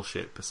some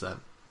bullshit percent.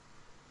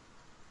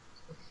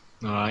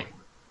 Alright.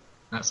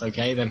 That's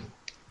okay then.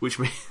 Which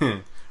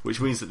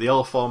means that the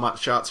all format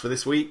charts for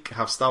this week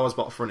have Star Wars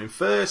Battlefront in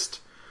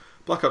first,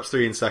 Black Ops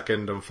 3 in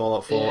second, and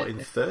Fallout 4 in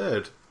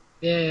third.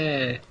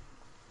 Yeah.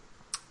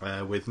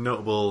 With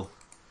notable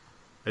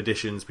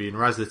additions being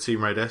Rise of the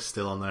Tomb Raider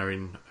still on there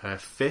in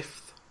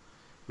fifth,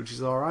 which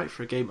is alright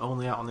for a game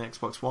only out on the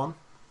Xbox One.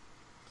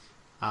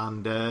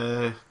 And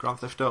Grand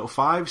Theft Auto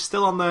 5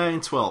 still on there in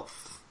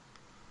 12th.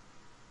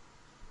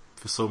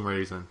 For some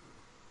reason.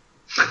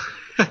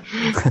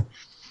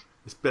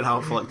 It's been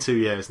out for like 2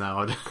 years now.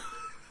 I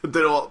don't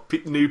know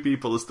what new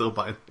people are still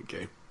buying the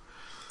game.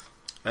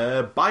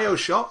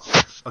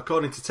 BioShock,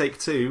 according to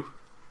Take-Two,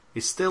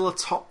 is still a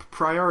top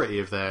priority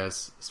of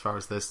theirs as far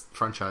as their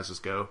franchises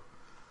go.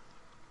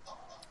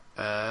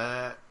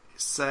 It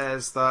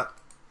says that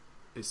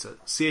it's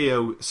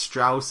CEO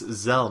Strauss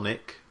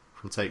Zelnick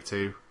from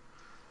Take-Two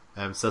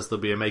says they'll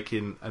be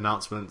making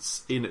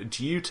announcements in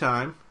due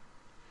time,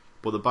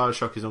 but the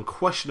BioShock is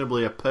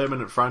unquestionably a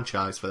permanent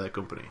franchise for their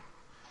company.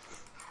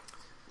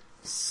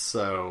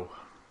 So,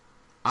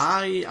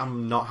 I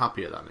am not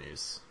happy at that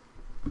news.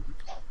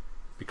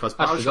 Because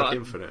BioShock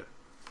Infinite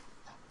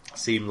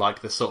seemed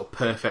like the sort of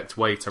perfect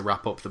way to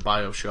wrap up the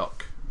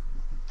BioShock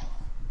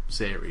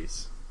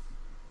series.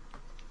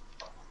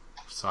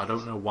 So I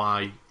don't know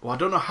why... Well, I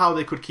don't know how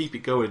they could keep it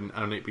going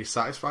and it be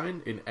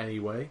satisfying in any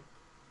way.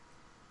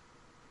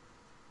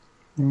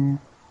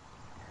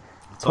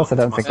 Plus, I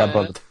don't think I'd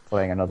bother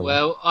playing another one.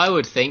 Well, I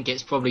would think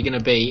it's probably going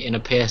to be in a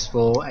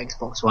PS4,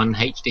 Xbox One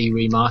HD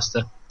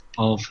remaster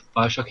of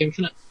BioShock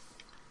Infinite.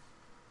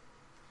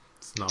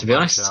 It's not to be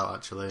honest, out,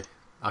 actually,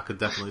 I could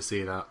definitely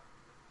see that.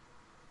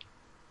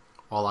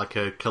 Or like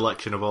a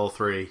collection of all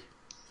three.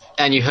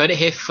 And you heard it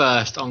here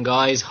first on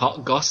Guys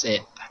Hot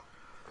Gossip.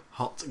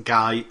 Hot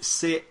guy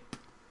sip.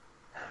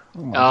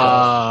 Oh,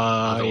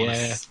 I don't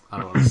yeah. I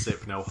don't want to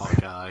sip no hot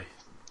guy.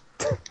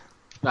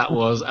 That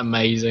was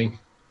amazing.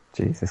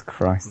 Jesus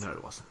Christ. No,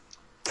 it wasn't.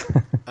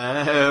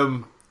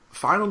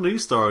 Final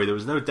news story. There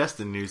was no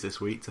Destiny news this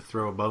week to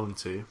throw a bone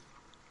to.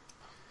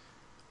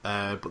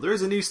 But there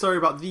is a news story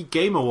about the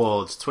Game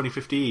Awards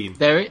 2015.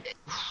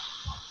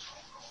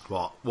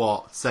 What?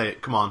 What? Say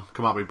it. Come on.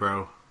 Come at me,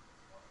 bro.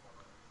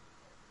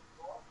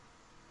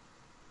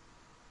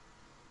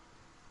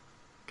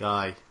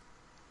 Guy.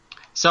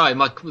 Sorry,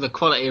 the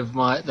quality of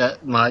my I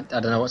don't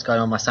know what's going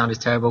on. My sound is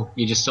terrible.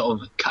 You just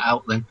sort of cut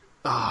out then.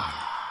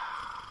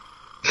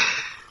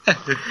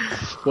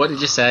 What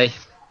did you say?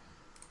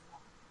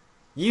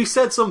 You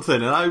said something,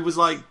 and I was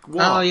like,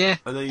 "What?" Oh yeah,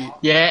 and then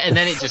and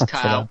then it just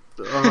cut out.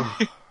 Oh,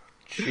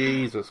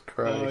 Jesus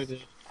Christ!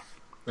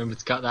 Remember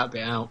to cut that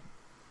bit out.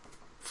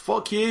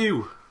 Fuck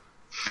you!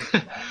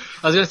 I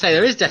was going to say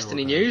there is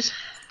Destiny news.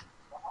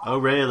 Oh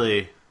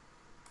really?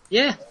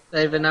 Yeah,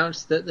 they've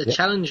announced that the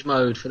challenge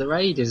mode for the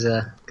raid is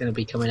going to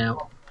be coming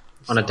out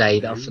on a day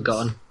that I've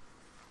forgotten.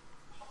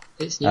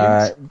 It's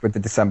news. With the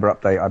December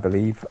update, I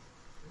believe.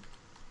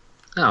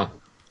 Oh.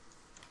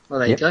 Well,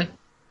 there you go.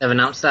 They've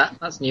announced that.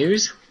 That's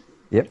news.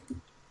 Yep.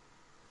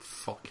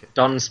 Fuck it.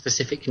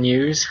 Don-specific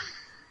news.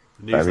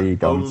 News Very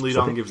that only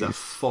Don Don-specific gives a news.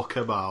 fuck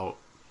about.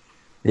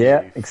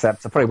 Yeah,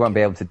 except I probably won't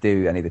be able to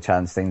do any of the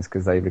challenge things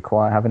because they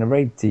require having a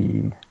raid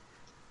team,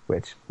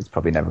 which is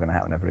probably never going to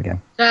happen ever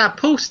again.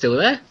 Paul's still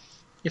there.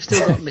 You've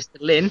still got Mr.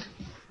 Lin.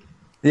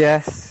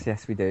 Yes,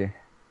 we do.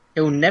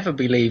 He'll never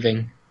be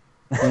leaving.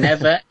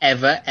 Never,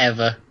 ever,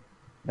 ever.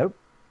 Nope.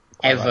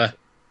 Ever. Right.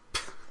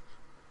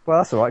 Well,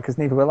 that's all right because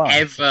neither will I.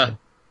 Ever.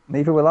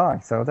 Neither will I.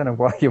 So I don't know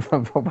why you're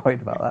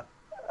worried about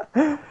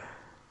that.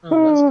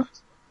 Oh, that's good.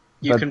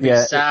 You But, can be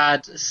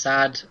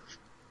sad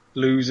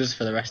losers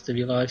for the rest of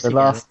your lives. The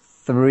together. last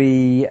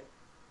 3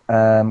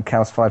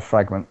 calcified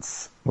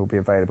fragments will be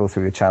available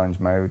through the challenge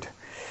mode.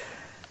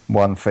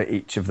 1 for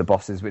each of the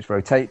bosses, which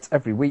rotates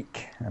every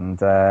week. And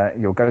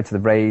you'll go to the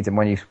raid, and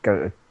when you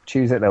go to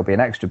choose it, there'll be an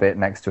extra bit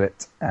next to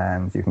it,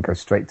 and you can go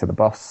straight to the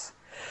boss,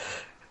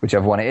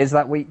 whichever one it is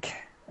that week.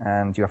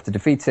 And you have to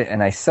defeat it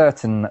in a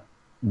certain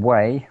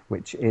way,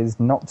 which is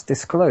not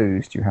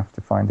disclosed. You have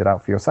to find it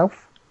out for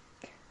yourself.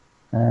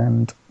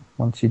 And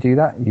once you do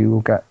that, you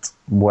will get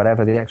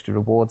whatever the extra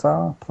rewards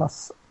are,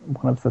 plus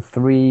one of the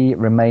 3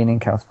 remaining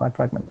calcified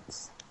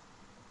fragments.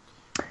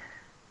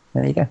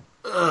 There you go.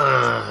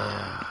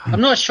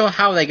 I'm not sure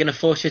how they're going to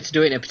force you to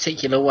do it in a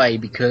particular way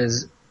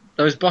because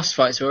those boss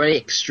fights are already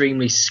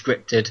extremely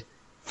scripted.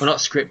 Well, not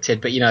scripted,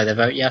 but you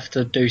have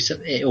to do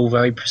it all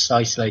very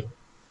precisely.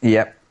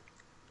 Yep.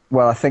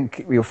 Well, I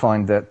think you'll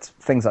find that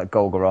things like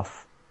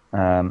Golgoroth,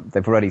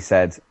 they've already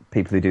said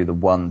people who do the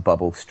 1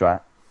 bubble strat,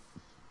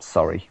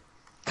 sorry.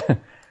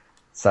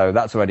 So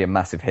that's already a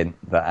massive hint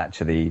that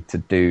actually to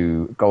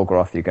do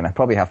Golgoroth, you're going to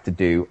probably have to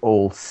do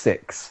all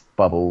 6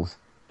 bubbles,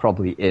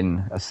 probably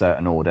in a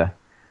certain order.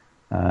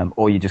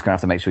 Or you're just going to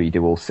have to make sure you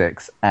do all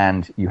 6,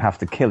 and you have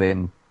to kill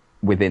him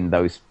within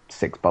those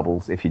 6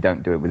 bubbles. If you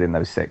don't do it within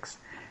those 6,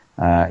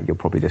 you'll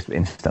probably just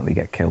instantly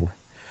get killed.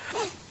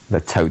 The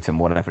totem,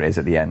 whatever it is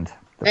at the end.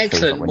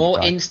 Excellent, more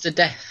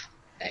insta-death.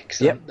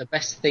 Excellent, Yep. The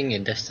best thing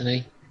in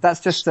Destiny.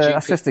 That's just a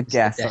guess.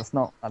 Insta-death.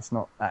 That's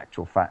not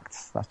actual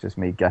facts. That's just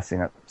me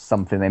guessing at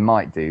something they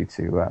might do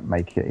to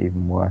make it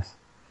even worse.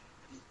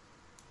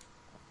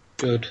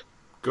 Good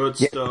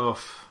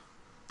Stuff.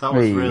 That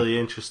was really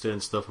interesting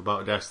stuff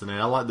about Destiny.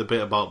 I like the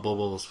bit about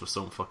bubbles for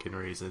some fucking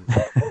reason.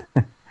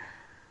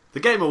 The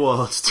Game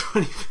Awards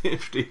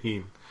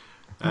 2015.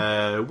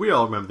 We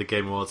all remember the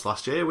Game Awards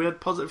last year. We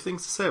had positive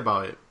things to say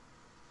about it.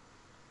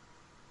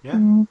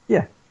 Yeah?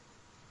 Yeah.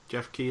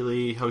 Jeff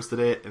Keighley hosted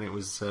it, and it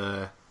was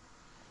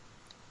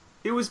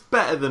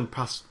better than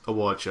past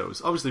award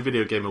shows. Obviously,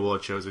 video game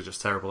award shows are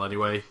just terrible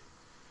anyway.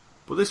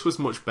 But this was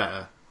much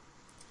better.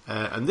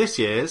 And this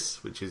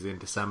year's, which is in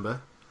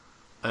December,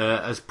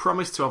 has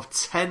promised to have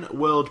 10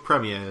 world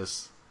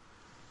premieres,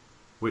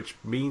 which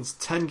means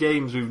 10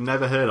 games we've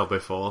never heard of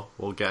before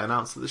will get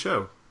announced at the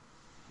show.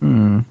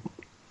 I'm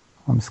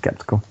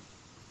sceptical.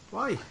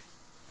 Why?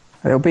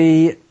 There'll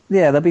be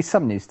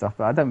some new stuff,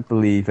 but I don't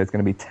believe there's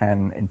going to be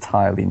 10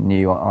 entirely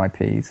new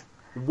IPs.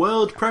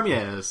 World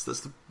premieres,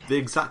 that's the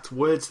exact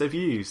words they've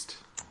used.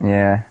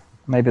 Yeah,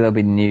 maybe there'll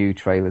be new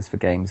trailers for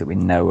games that we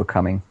know are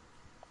coming.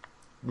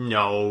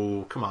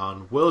 No, come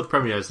on. World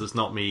premieres does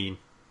not mean...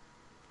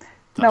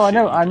 No,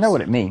 I know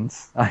what it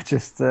means. I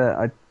just,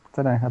 I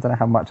don't know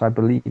how much I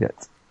believe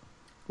it.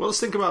 Well, let's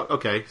think about...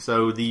 Okay,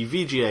 so the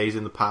VGAs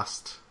in the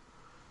past,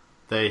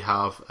 they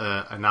have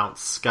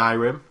announced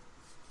Skyrim.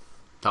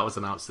 That was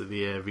announced at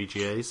the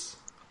VGAs.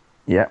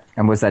 Yeah,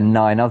 and was there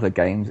 9 other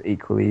games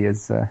equally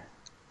as...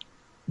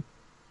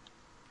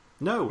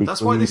 No,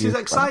 that's why this is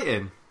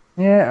exciting.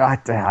 Yeah,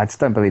 I just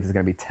don't believe there's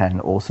going to be 10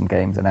 awesome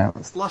games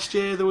announced. Last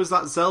year there was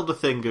that Zelda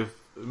thing of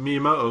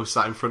Miyamoto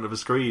sat in front of a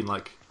screen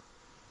like,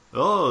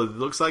 oh, it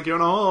looks like you're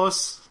on a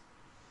horse.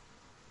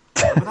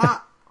 Remember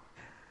that?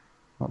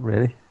 Not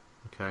really.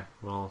 Okay,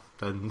 well,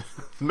 then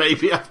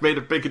maybe I've made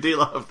a bigger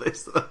deal out of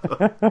this.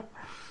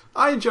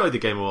 I enjoyed the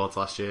Game Awards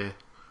last year.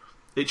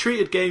 It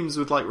treated games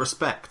with, like,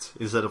 respect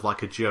instead of,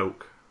 like, a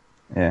joke.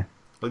 Yeah.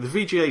 Like, the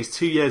VGAs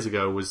 2 years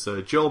ago was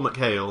Joel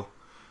McHale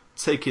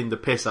taking the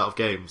piss out of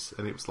games,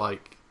 and it was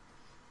like,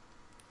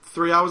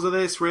 3 hours of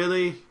this,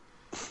 really?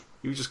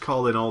 You were just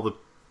calling all the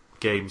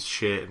games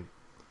shit and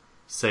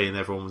saying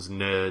everyone was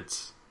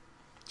nerds.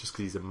 just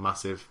because he's a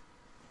massive,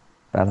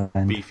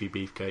 Bellend. beefy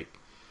beefcake.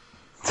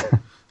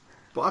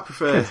 But I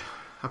prefer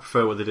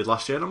what they did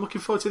last year, and I'm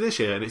looking forward to this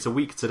year. And it's a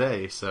week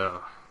today,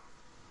 so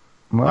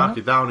mark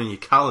it down in your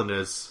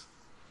calendars.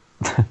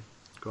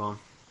 Go on,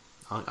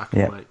 I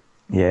can wait.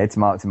 Yeah, it's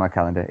marked in my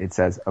calendar. It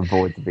says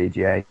avoid the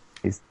VGA.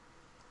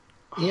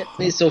 Yep,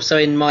 it's also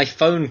in my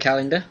phone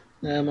calendar.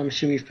 I'm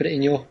assuming you've put it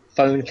in your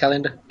phone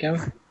calendar, Gary.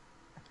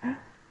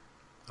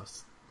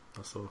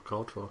 That's all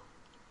called for.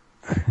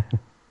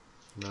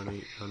 No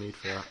need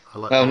for that.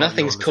 Well,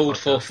 nothing's called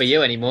for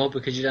you anymore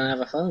because you don't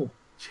have a phone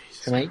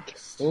to make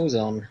calls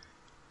on.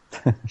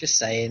 Just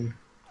saying.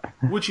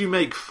 Would you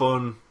make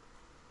fun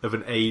of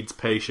an AIDS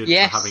patient for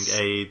having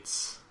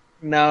AIDS?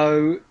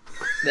 No,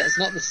 that's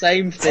not the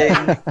same thing.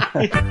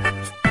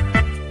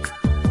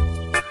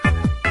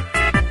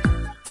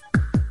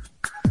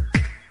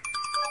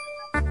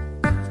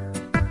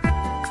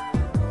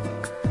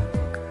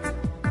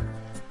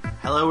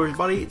 Hello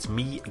everybody, it's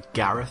me,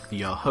 Gareth,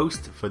 your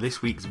host for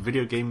this week's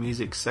video game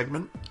music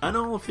segment, and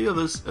all of the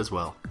others as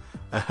well.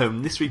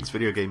 This week's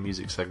video game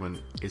music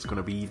segment is going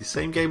to be the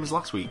same game as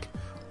last week,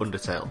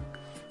 Undertale.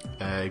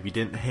 If you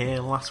didn't hear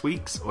last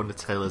week's,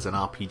 Undertale is an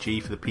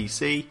RPG for the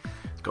PC.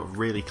 It's got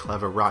really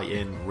clever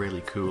writing,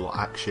 really cool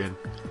action,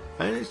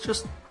 and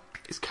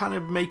it's kind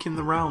of making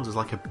the rounds as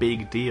like a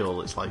big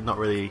deal. It's like not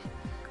really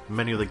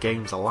many other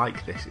games are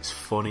like this. It's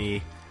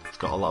funny, it's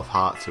got a lot of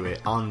heart to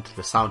it, and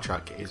the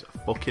soundtrack is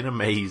fucking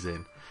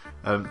amazing.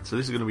 So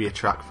this is going to be a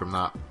track from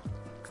that.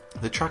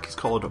 The track is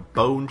called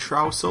Bone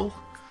Trousel,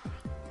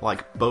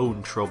 like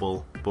bone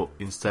trouble, but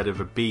instead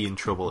of a B in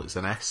trouble, it's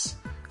an S.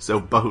 So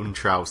Bone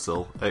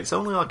Trousel. It's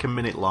only like a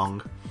minute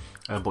long,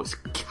 but it's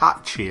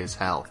catchy as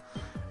hell.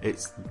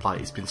 It's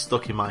been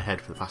stuck in my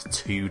head for the past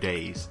 2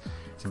 days.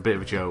 It's a bit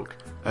of a joke.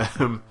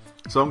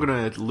 So I'm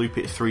going to loop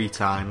it 3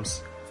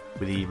 times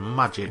with the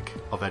magic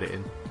of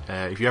editing.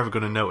 If you're ever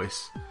going to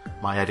notice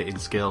my editing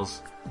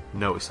skills,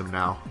 notice them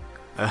now.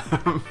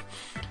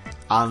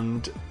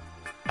 And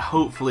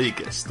hopefully it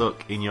gets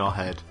stuck in your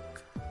head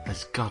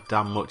as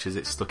goddamn much as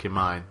it's stuck in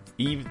mine.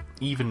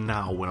 Even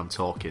now when I'm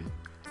talking,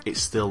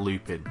 it's still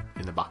looping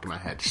in the back of my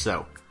head.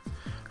 So,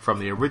 from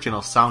the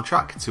original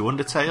soundtrack to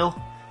Undertale,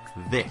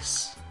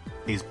 this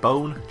is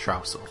Bone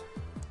Trousel.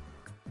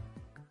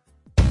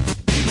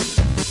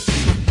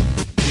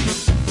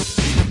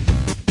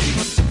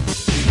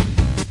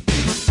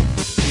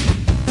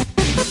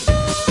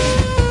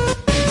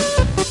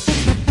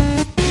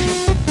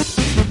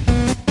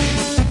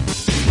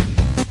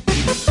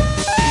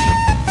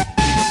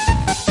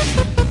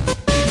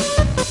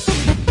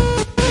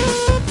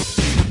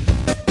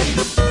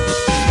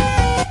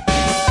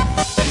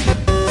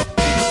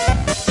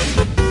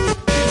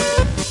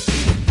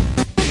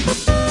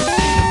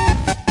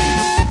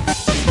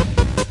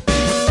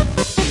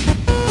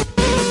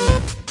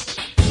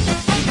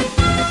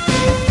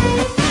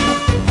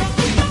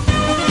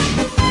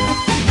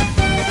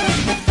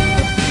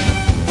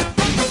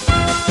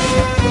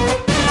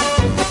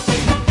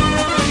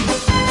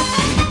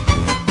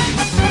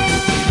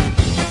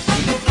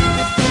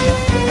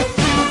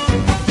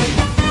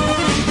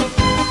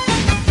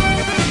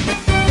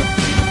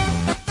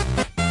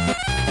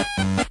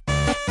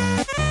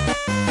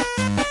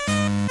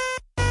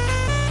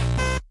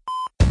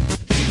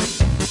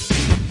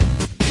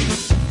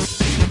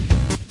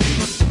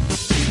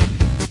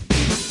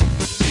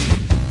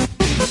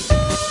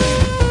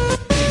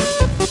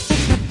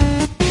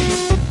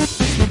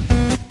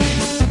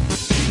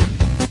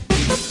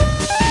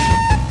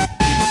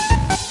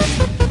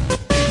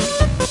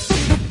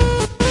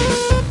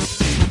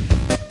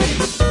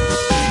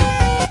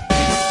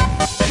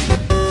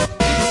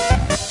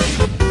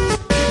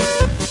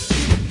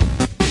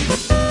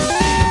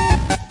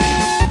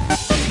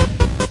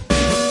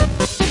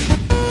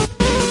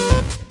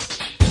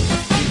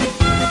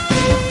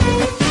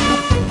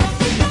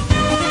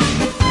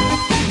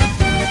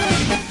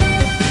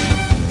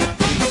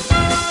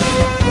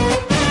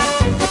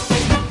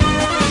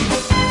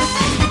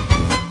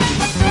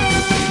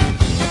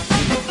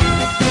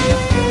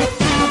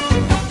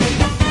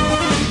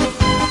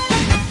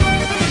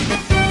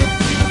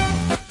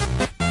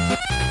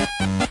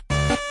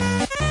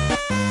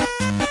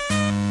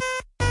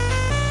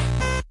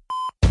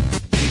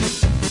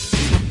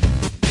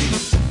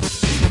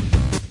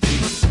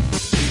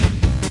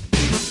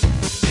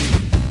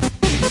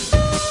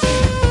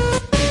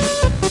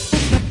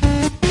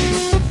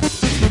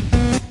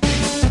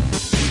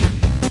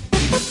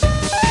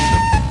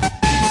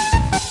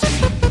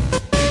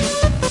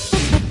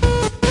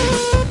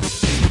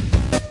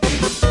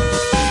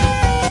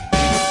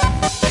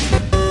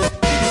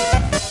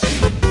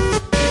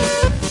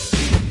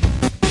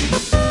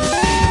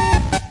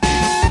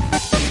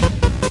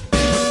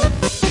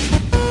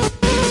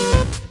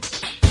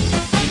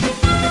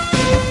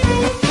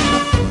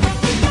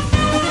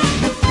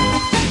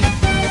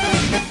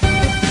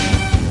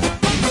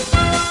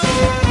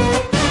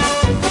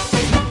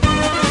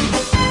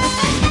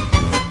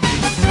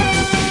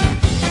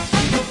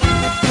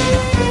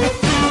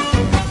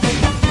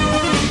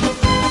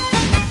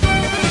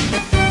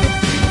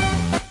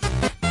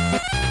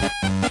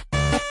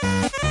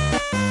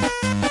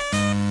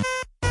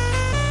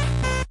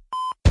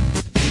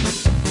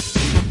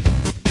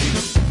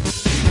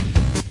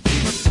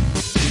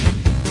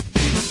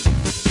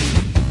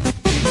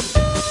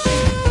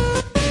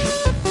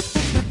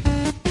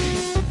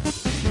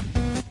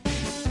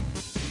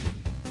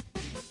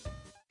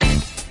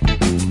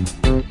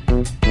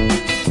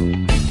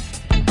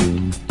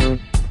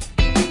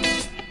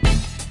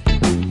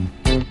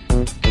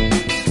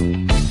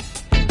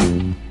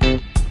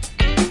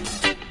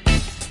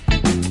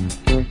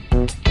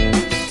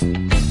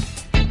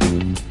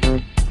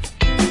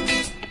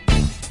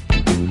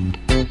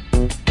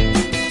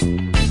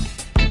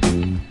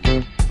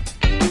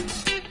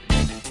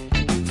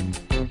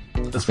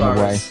 in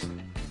a way.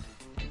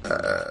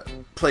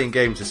 Playing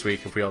games this week,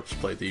 have we all just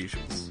played the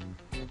usuals?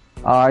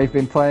 I've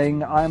been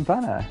playing Iron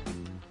Banner,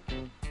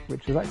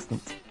 which was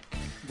excellent.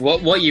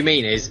 What you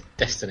mean is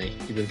Destiny.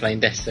 You've been playing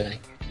Destiny.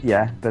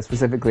 Yeah, but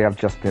specifically I've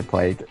just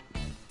played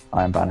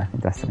Iron Banner in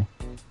Destiny,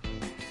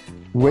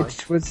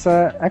 which was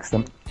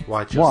excellent.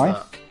 Why just Why?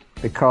 that?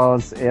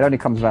 Because it only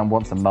comes around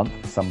once a month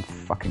for some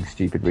fucking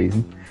stupid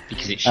reason.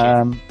 Because it's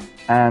shit.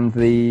 And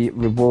the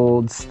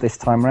rewards this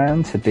time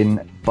round had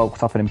been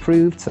bulked up and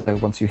improved, so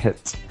once you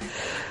hit...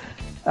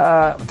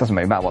 it doesn't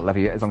really matter what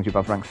level you're at, as long as you're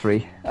above rank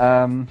 3.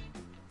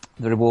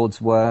 The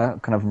rewards were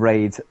kind of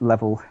raid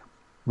level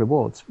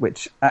rewards,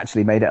 which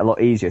actually made it a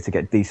lot easier to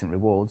get decent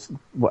rewards,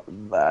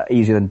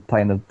 easier than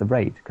playing the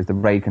raid, because the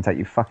raid can take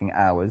you fucking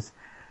hours.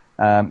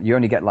 You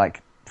only get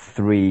like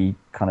 3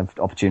 kind of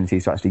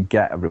opportunities to actually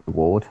get a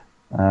reward,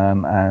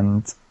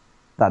 and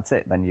that's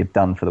it, then you're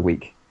done for the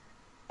week.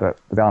 But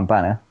with Iron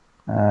Banner,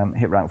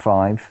 hit rank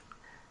 5,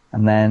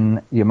 and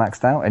then you're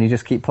maxed out, and you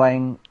just keep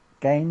playing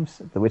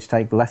games which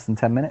take less than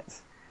 10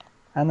 minutes,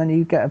 and then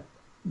you get a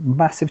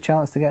massive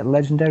chance to get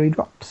legendary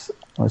drops.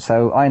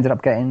 So I ended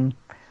up getting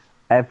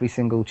every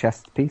single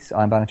chest piece,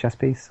 Iron Banner chest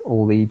piece,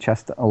 all the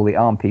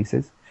arm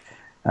pieces,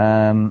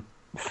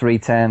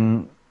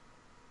 310,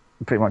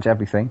 pretty much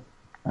everything,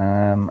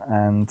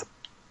 and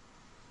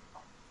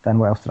then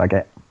what else did I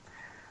get?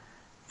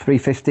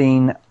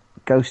 315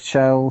 ghost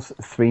shells,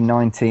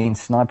 319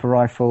 sniper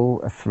rifle,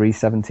 a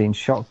 317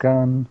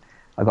 shotgun.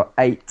 I got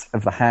 8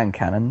 of the hand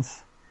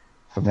cannons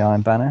from the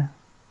Iron Banner.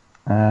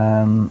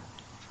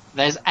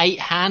 There's 8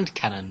 hand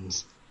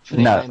cannons for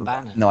the Iron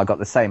Banner. No, I got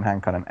the same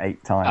hand cannon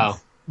 8 times. Oh.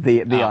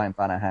 The Iron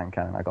Banner hand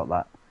cannon, I got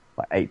that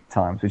like 8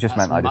 times, which just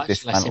That's meant I much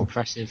just less dismantled.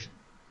 impressive.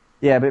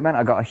 Yeah, but it meant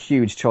I got a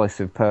huge choice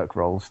of perk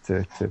rolls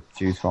to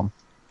choose from,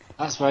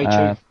 That's very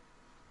true.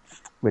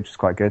 which was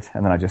quite good.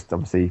 And then I just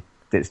obviously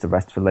ditched the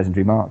rest for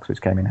legendary marks,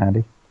 which came in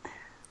handy.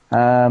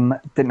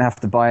 Didn't have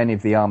to buy any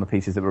of the armor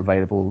pieces that were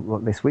available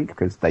this week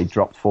because they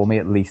dropped for me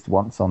at least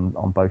once on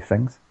both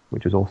things,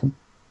 which was awesome.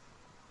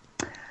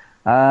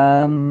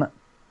 Also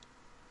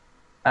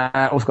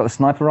got the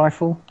sniper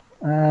rifle,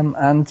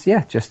 and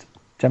yeah, just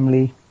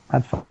generally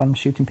had fun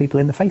shooting people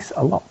in the face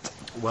a lot.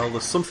 Well,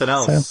 there's something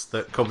else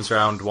that comes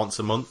around once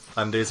a month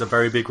and is a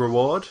very big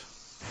reward.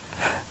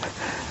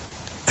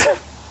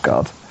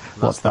 God,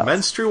 That's the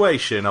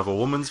menstruation of a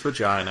woman's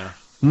vagina.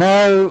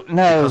 No,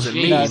 Because it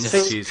means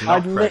see, she's not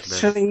I pregnant.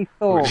 literally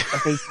thought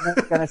that he's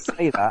not going to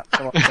say that.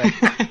 So I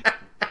said,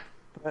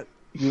 but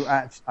you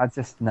actually, I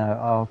just know.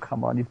 Oh,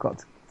 come on, you've got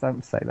to,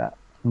 don't say that.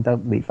 And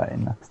don't leave that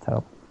in, that's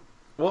terrible.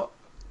 What?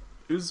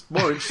 It was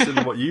more interesting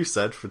than what you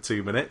said for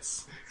 2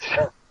 minutes.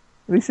 At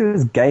least it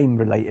was game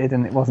related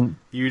and it wasn't...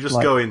 You just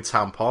like, going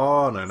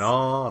tampon and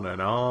on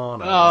and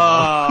on and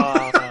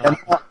on. Oh, I'm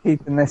not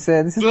keeping this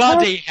in. This is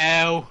bloody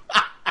hell.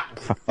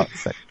 for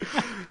fuck's sake.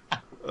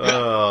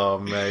 Oh,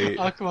 mate.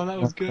 Oh, come on, that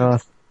was good.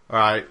 God.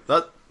 Alright,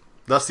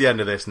 that's the end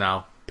of this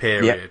now.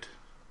 Period.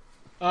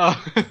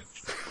 Oh.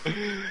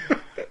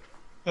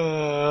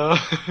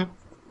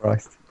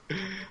 Christ.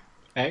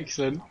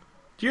 Excellent.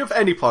 Do you have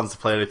any plans to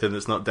play anything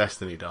that's not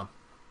Destiny, Dan?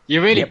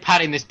 You're really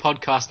padding this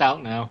podcast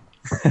out now.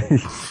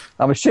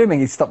 I'm assuming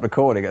he stopped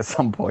recording at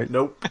some point.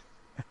 Nope.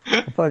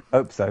 I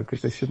hope so,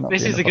 because this should not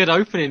This be is a good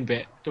opening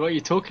bit. What are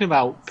you talking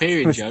about?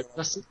 Period joke.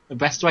 That's the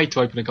best way to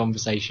open a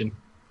conversation.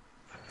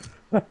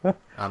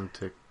 And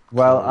to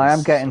Well, close. I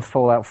am getting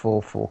Fallout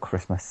 4 for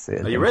Christmas.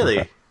 Are you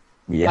really?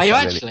 Yes, Are you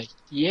I really- actually?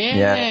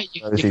 Yeah.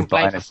 You Those can who's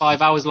play buying for it.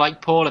 5 hours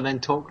like Paul and then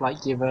talk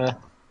like you've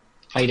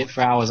played it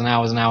for hours and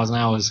hours and hours and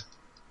hours.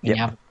 And Yep.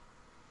 you haven't.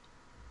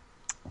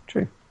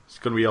 True. It's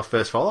going to be your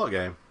first Fallout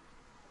game.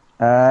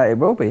 It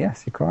will be,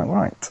 yes, you're quite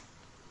right.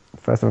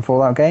 First ever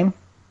Fallout game.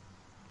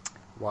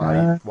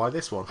 Why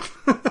this one?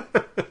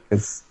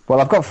 Well,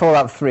 I've got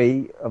Fallout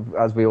 3,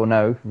 as we all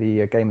know,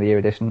 the Game of the Year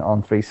edition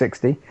on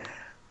 360,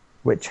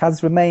 which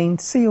has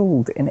remained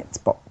sealed in its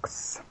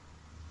box.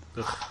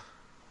 Ugh.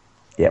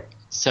 Yep.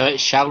 So it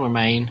shall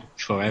remain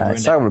forever and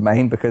So ever.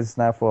 remain, because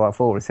now Fallout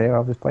 4 is here,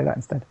 I'll just play that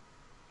instead.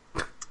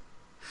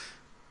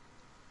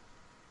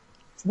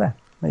 So there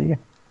you go.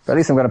 But at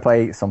least I'm going to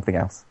play something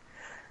else.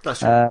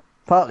 That's true.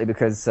 Partly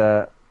because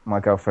my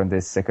girlfriend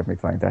is sick of me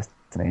playing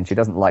Destiny, and she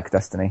doesn't like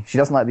Destiny. She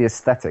doesn't like the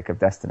aesthetic of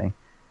Destiny,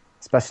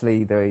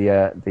 especially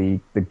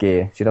the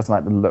gear. She doesn't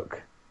like the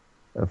look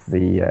of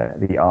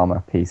the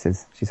armor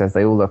pieces. She says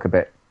they all look a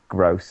bit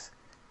gross.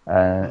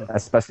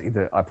 Especially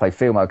that I play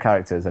female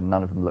characters, and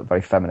none of them look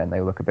very feminine. They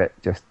all look a bit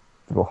just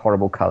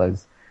horrible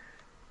colours.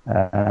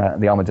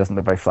 The armor doesn't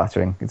look very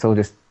flattering. It's all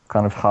just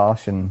kind of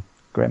harsh and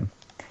grim.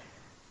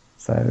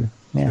 So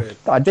yeah, Good.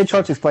 I did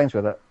try to explain to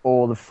her that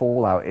all the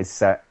Fallout is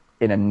set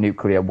in a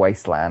nuclear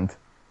wasteland,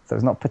 so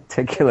it's not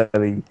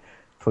particularly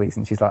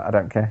pleasing. She's like, I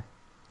don't care.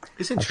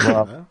 It's interesting,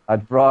 though.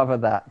 I'd rather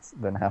that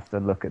than have to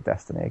look at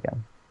Destiny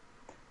again.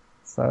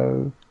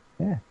 So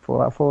yeah,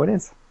 Fallout 4 it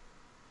is.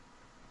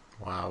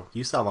 Wow,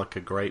 you sound like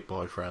a great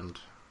boyfriend.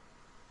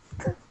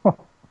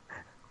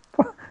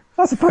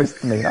 That's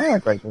supposed to mean I'm a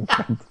great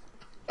boyfriend.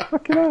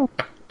 Fucking hell.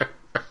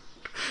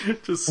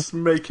 Just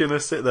making her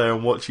sit there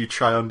and watch you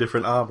try on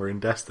different armour in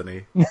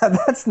Destiny. No,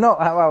 that's not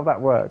how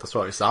that works. That's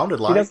what it sounded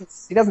like.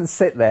 He doesn't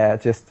sit there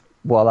just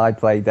while I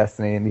play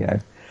Destiny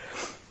and,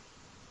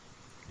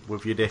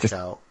 With your dick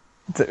out.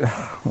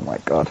 Oh my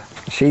god.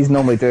 She's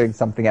normally doing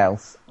something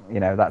else.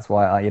 That's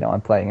why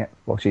I'm playing it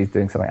while she's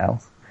doing something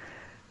else.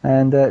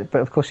 And but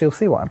of course she'll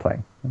see what I'm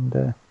playing.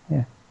 And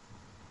yeah.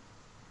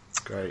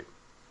 Great.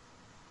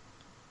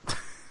 So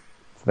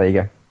there you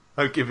go.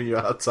 I'm giving you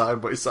a hard time,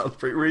 but it sounds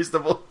pretty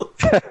reasonable.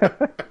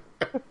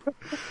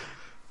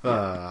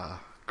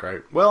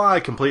 Great. Well, I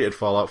completed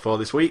Fallout 4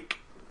 this week.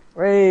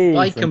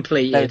 I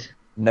completed.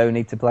 No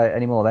need to play it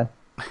anymore then.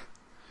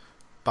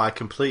 By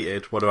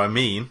completed, what do I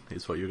mean,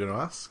 is what you're going to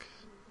ask.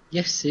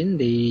 Yes,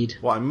 indeed.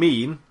 What I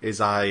mean is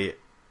I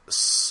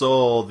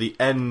saw the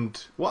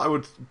end, what I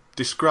would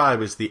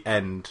describe as the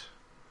end.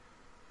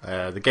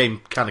 The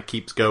game kind of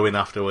keeps going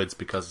afterwards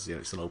because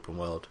it's an open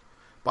world.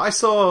 But I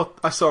saw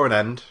an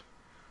end.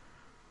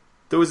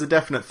 There was a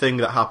definite thing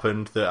that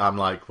happened that I'm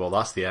like, well,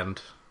 that's the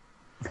end.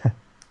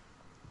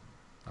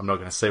 I'm not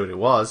going to say what it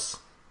was.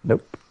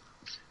 Nope.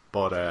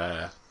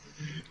 But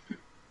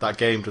that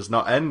game does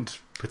not end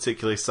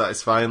particularly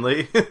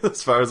satisfyingly,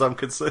 as far as I'm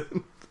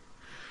concerned,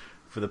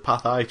 for the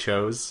path I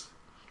chose.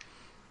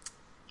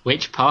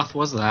 Which path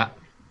was that?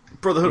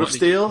 Brotherhood of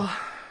Steel.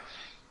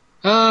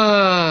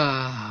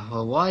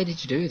 Well, why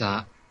did you do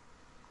that?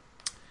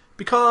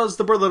 Because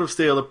the Brotherhood of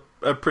Steel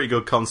are a pretty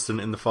good constant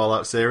in the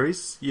Fallout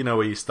series. You know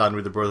where you stand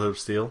with the Brotherhood of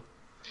Steel.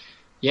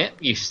 Yep,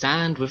 you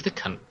stand with the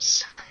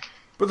cunts.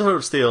 Brotherhood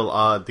of Steel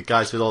are the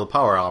guys with all the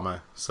power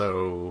armor,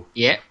 so...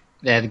 Yep,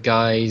 they're the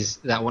guys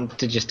that want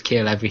to just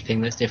kill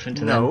everything that's different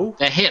to them. No.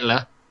 They're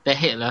Hitler.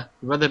 The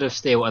Brotherhood of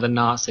Steel are the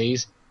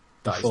Nazis.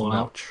 That is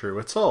not true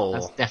at all.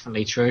 That's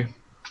definitely true.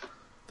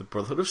 The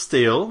Brotherhood of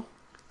Steel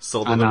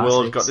saw that And the Nazis.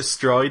 world got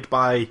destroyed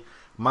by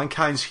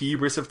mankind's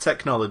hubris of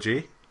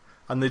technology,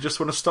 and they just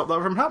want to stop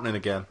that from happening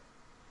again.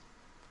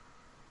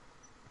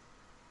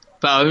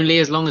 But only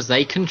as long as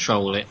they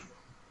control it.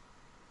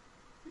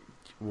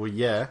 Well,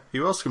 yeah.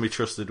 Who else can be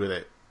trusted with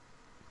it?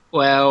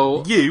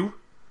 Well, You?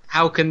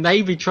 how can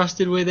they be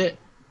trusted with it?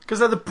 Because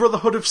they're the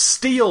Brotherhood of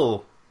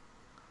Steel.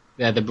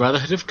 They're the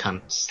Brotherhood of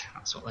Cunts.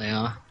 That's what they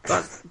are.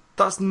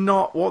 That's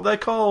not what they're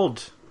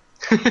called.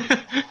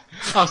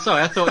 Oh,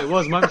 sorry, I thought it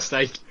was my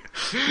mistake.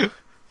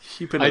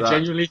 You've been I at that,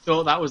 genuinely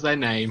thought that was their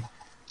name.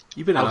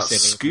 you've been at How that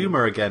silly.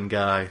 skoomer again,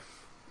 guy.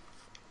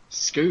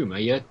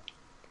 Skooma, you...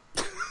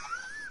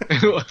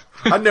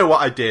 I know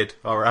what I did,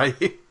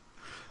 alright?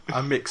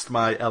 I mixed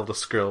my Elder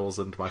Scrolls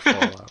and my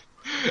Fallout.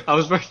 I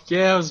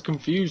was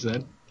confused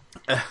then.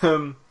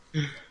 The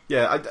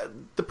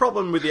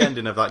problem with the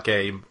ending of that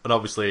game, and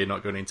obviously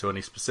not going into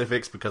any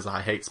specifics because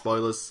I hate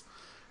spoilers,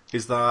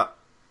 is that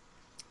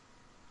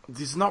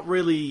there's not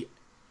really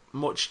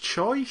much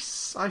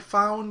choice, I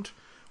found.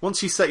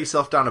 Once you set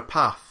yourself down a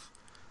path,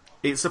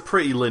 it's a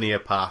pretty linear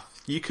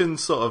path. You can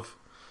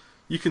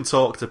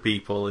talk to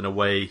people in a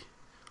way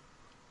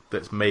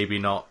that's maybe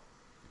not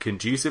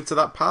conducive to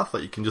that path,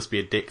 like you can just be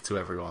a dick to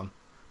everyone,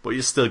 but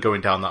you're still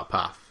going down that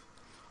path.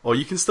 Or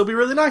you can still be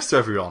really nice to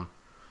everyone,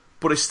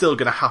 but it's still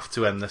going to have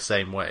to end the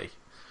same way.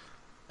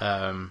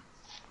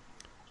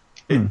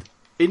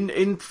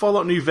 In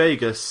Fallout New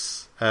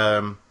Vegas,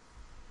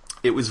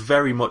 it was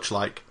very much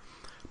like,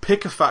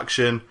 pick a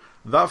faction,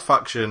 that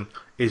faction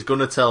is going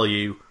to tell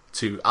you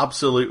to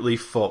absolutely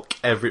fuck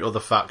every other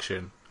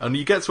faction. And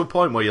you get to a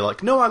point where you're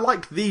like, no, I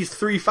like these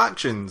 3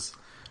 factions.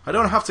 I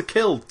don't have to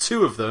kill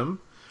 2 of them.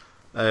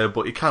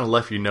 But it kind of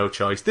left you no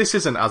choice. This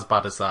isn't as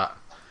bad as that.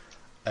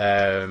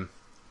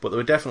 But there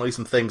were definitely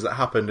some things that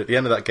happened at the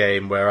end of that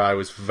game where I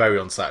was very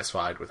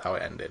unsatisfied with how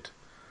it ended.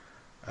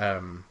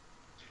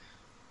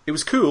 It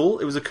was cool.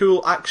 It was a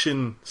cool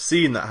action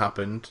scene that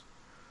happened.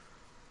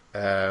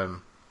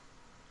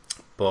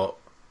 But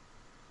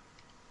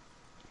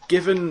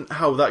given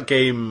how that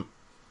game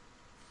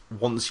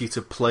wants you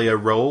to play a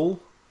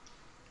role,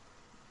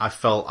 I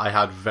felt I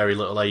had very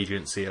little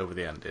agency over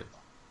the ending,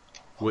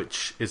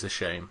 which is a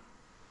shame.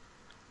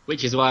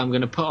 Which is why I'm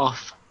going to put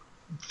off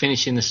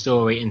finishing the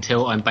story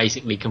until I'm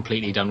basically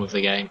completely done with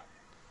the game.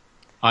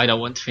 I don't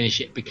want to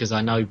finish it because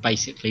I know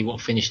basically what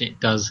finishing it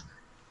does,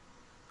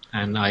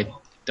 and I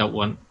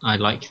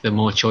like the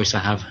more choice I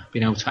have,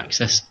 being able to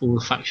access all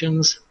the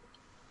factions.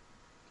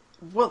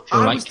 Well,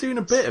 I was doing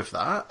a bit of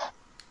that.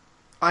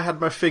 I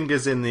had my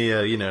fingers in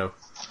the,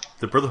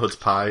 the Brotherhood's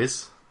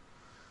pies,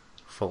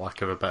 for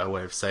lack of a better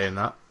way of saying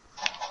that.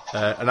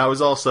 And I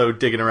was also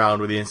digging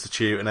around with the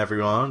Institute and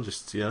everyone,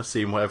 just,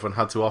 seeing what everyone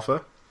had to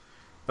offer.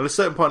 At a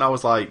certain point I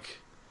was like,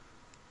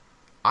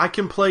 I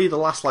can play the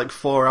last,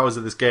 4 hours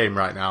of this game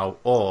right now,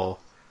 or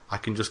I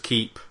can just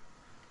keep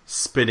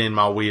spinning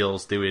my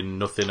wheels doing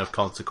nothing of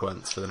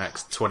consequence for the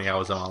next 20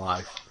 hours of my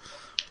life.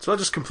 So I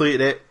just completed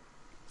it,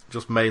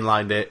 just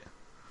mainlined it,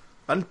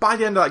 and by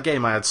the end of that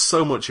game I had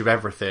so much of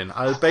everything.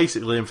 I had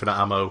basically infinite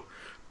ammo,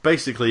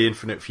 basically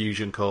infinite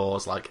fusion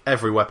cores,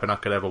 every weapon I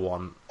could ever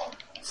want.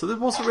 So there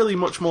wasn't really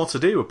much more to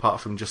do apart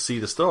from just see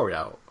the story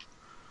out.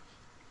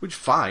 which is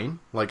fine.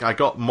 Like, I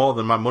got more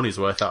than my money's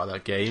worth out of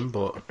that game,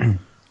 but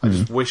I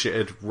just wish it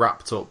had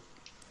wrapped up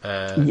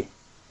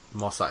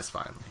more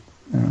satisfyingly.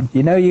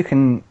 You know, you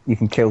can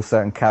kill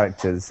certain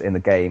characters in the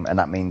game, and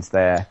that means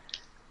they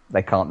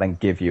can't then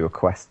give you a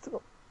quest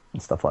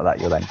and stuff like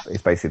that.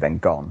 It's basically then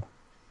gone.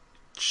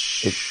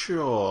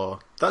 Sure,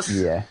 that's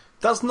Yeah.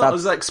 That's not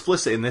as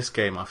explicit in this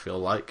game, I feel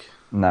like.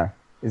 No,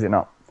 is it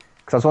not?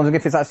 Because I was wondering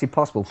if it's actually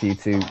possible for you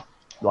to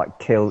like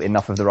kill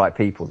enough of the right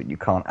people that you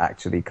can't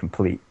actually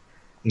complete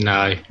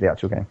No. the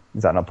actual game.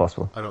 Is that not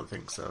possible? I don't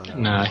think so.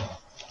 No.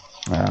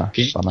 I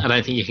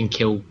don't think you can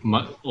kill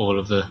all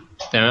of the.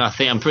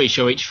 I'm pretty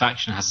sure each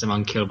faction has some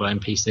unkillable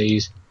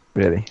NPCs.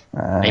 Really?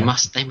 They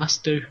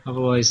must do,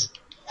 otherwise.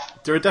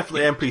 There are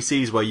definitely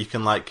NPCs where you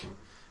can like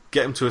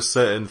get them to a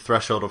certain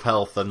threshold of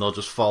health, and they'll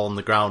just fall on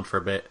the ground for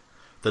a bit.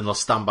 Then they'll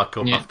stand back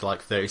up after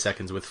like 30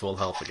 seconds with full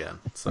health again.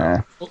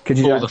 So could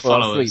you do all that the in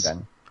Fallout 3 followers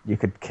then? You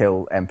could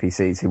kill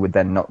NPCs who would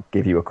then not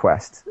give you a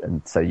quest,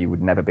 and so you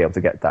would never be able to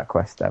get that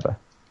quest ever.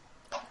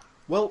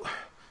 Well,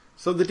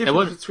 so the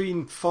difference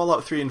between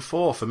Fallout 3 and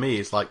 4 for me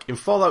is like in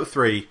Fallout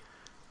 3,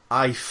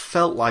 I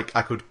felt like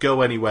I could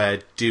go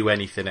anywhere, do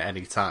anything at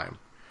any time.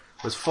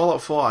 Whereas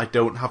Fallout 4, I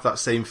don't have that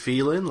same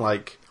feeling.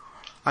 Like,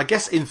 I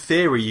guess in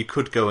theory you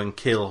could go and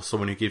kill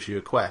someone who gives you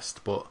a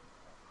quest, but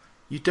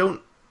you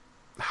don't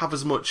have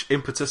as much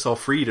impetus or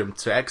freedom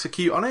to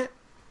execute on it.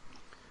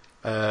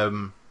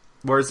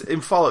 Whereas in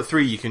Fallout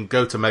 3 you can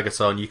go to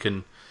Megaton, you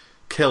can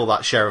kill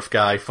that sheriff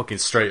guy fucking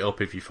straight up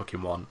if you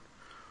fucking want.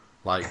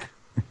 Like,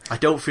 I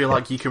don't feel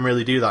like you can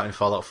really do that in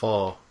Fallout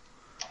 4.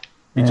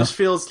 It just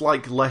feels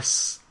like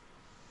less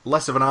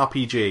of an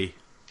RPG.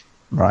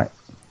 Right.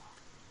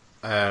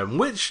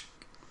 Which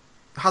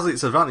has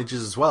its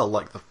advantages as well,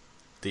 like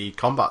the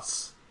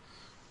combat's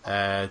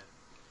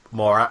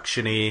more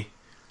actiony,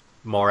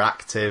 more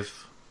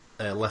active,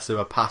 less of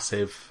a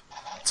passive,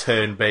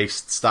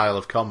 turn-based style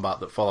of combat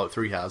that Fallout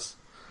 3 has.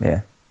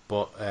 Yeah.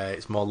 But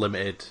it's more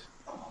limited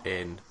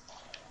in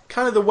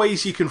kind of the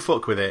ways you can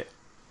fuck with it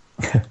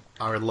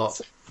are a lot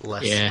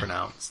less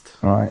pronounced.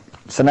 Right.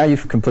 So now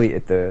you've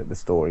completed the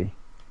story.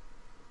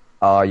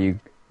 Are you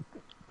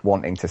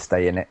wanting to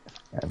stay in it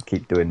and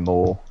keep doing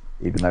more,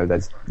 even though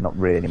there's not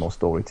really any more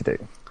story to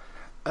do?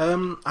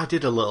 I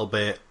did a little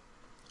bit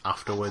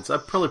afterwards. I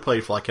probably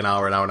played for like an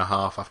hour and a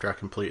half after I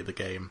completed the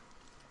game.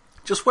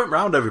 Just went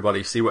round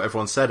everybody, see what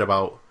everyone said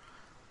about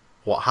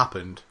what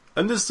happened.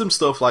 And there's some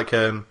stuff like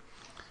the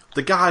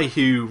guy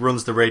who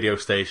runs the radio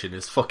station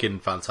is fucking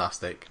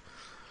fantastic.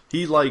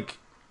 He's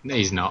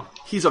not.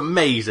 He's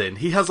amazing.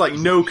 He has like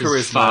no charisma.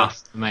 He's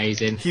fast,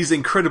 amazing. He's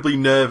incredibly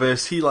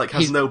nervous. He like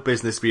has no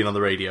business being on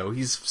the radio.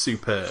 He's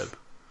superb.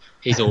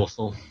 He's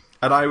awful.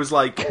 And I was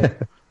like,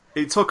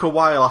 it took a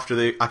while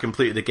after I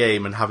completed the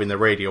game and having the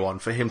radio on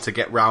for him to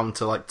get round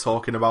to like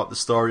talking about the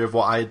story of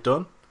what I had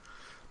done.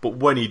 But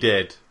when he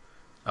did,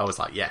 I was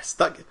like, yes,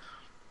 that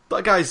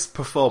guy's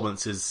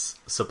performance is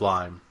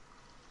sublime.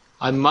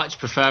 I much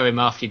prefer him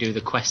after you do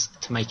the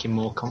quest to make him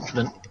more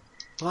confident.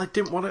 Well, I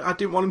didn't want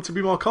him to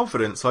be more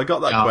confident, so I got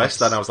that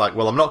quest, and I was like,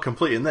 well, I'm not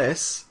completing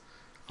this.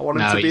 I want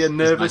him to be a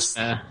nervous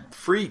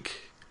freak.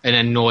 And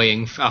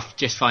annoying. I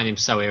just find him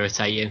so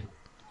irritating.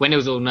 When he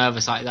was all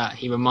nervous like that,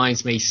 he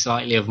reminds me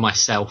slightly of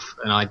myself,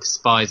 and I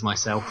despise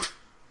myself.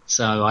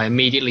 So I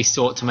immediately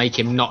sought to make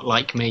him not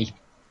like me.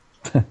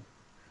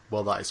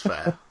 Well, that is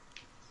fair.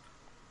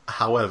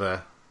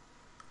 However,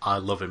 I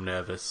love him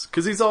nervous.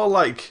 Because he's all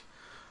like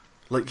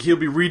he'll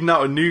be reading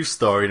out a news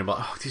story, and I'm like,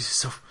 oh,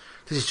 this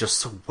is just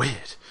so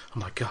weird. Oh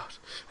my god.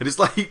 And it's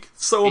like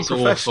so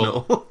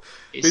unprofessional. Awful.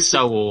 It's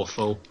so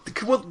awful.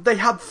 Well, they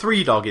had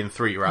Three Dog in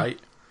 3, right?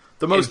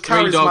 The most Three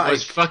charismatic. Dog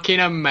was fucking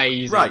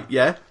amazing. Right,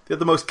 yeah. They had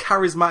the most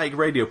charismatic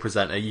radio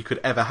presenter you could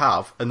ever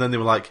have, and then they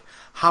were like,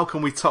 how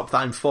can we top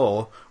that in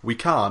 4? We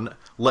can't.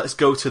 Let's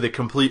go to the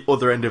complete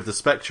other end of the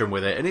spectrum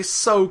with it. And it's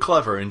so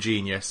clever and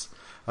genius.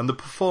 And the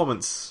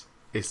performance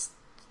is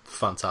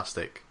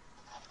fantastic.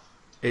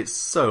 It's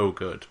so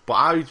good.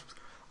 But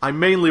I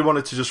mainly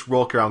wanted to just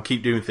walk around,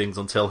 keep doing things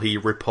until he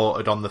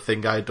reported on the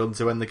thing I had done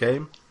to end the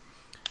game.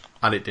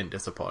 And it didn't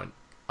disappoint.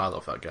 I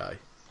love that guy.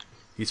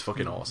 He's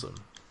fucking awesome.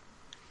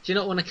 Do you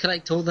not want to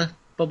collect all the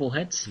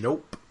bobbleheads?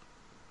 Nope.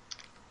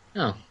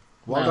 Oh.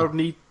 Why do I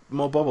need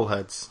more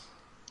bobbleheads?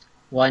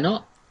 Why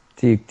not?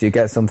 Do you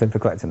get something for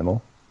collecting them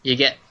all? You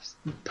get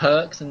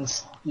perks and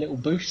little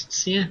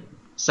boosts, yeah.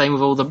 Same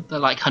with all the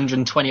like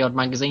 120 odd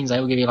magazines. They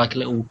all give you like a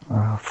little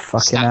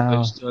stat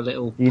boost or a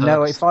little. You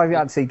know, if I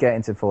actually get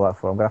into Fallout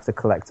 4, I'm gonna have to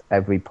collect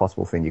every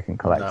possible thing you can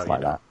collect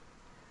that.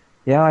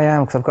 Yeah, I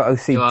am, because I've got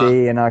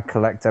OCD and I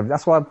collect everything.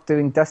 That's why I'm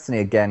doing Destiny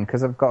again,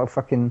 because I've got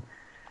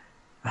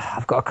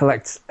to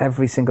collect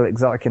every single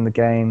exotic in the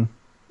game.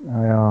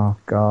 Oh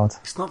god,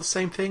 it's not the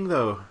same thing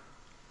though.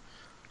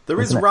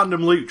 There is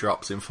random loot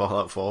drops in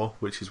Fallout 4,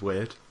 which is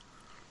weird.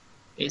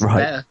 It's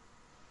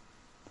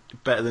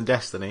better than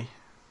Destiny.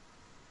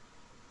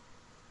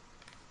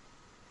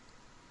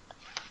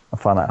 I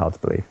find that hard to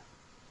believe.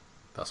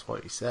 That's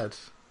what he said.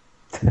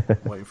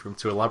 Waiting for him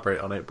to elaborate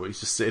on it, but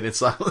he's just sitting in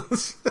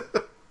silence.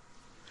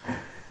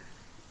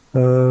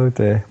 Oh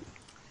dear.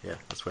 Yeah,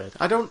 that's weird.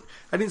 I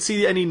didn't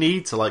see any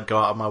need to like go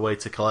out of my way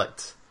to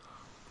collect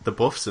the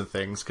buffs and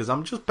things because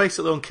I'm just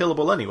basically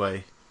unkillable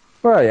anyway.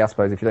 Well, yeah, I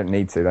suppose if you don't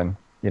need to, then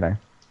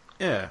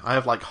Yeah, I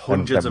have like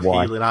hundreds of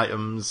why? healing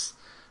items.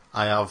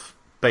 I have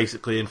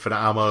basically infinite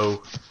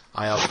ammo.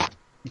 I have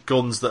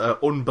guns that are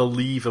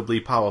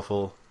unbelievably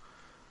powerful.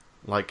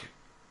 Like,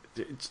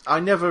 I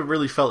never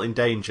really felt in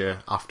danger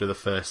after the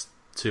first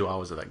 2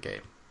 hours of that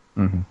game.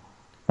 Mm-hmm.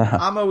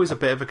 Ammo is a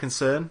bit of a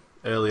concern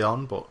early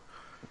on, but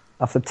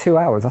After 2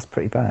 hours, that's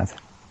pretty bad.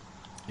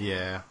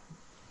 yeah.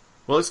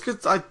 Well, it's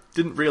because I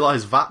didn't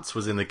realise VATS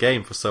was in the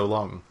game for so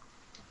long.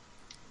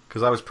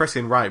 Because I was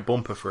pressing right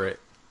bumper for it.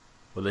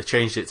 Well, they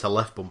changed it to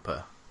left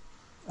bumper.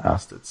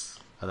 Bastards.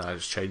 And then I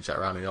just changed that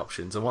around in the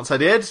options. And once I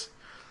did,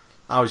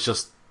 I was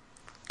just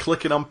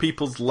clicking on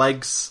people's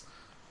legs,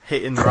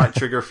 hitting the right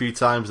trigger a few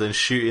times, then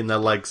shooting their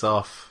legs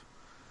off.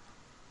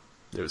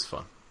 It was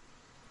fun.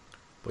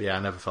 But yeah,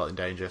 I never felt in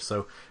danger.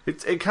 So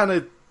it kind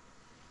of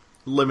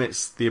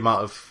limits the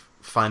amount of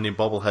finding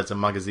bobbleheads and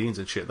magazines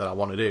and shit that I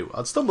want to do.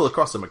 I'd stumble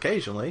across them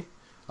occasionally,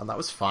 and that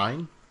was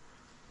fine.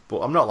 But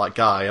I'm not that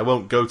guy. I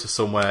won't go to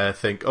somewhere,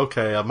 think,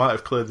 okay, I might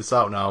have cleared this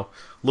out now,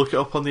 look it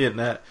up on the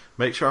internet,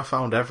 make sure I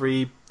found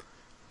every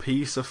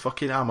piece of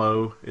fucking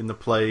ammo in the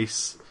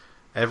place,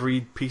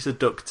 every piece of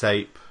duct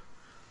tape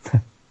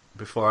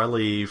before I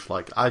leave.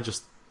 Like,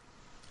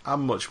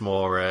 I'm much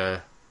more,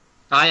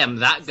 I am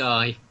that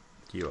guy.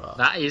 You are.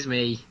 That is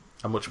me.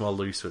 I'm much more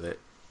loose with it.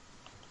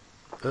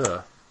 Ugh,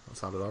 that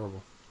sounded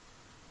horrible.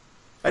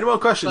 Any more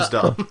questions,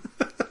 Dom?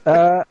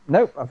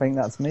 Nope, I think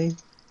that's me.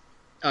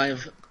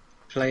 I've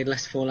played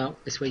less Fallout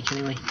this week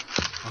anyway.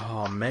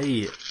 Oh,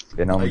 mate.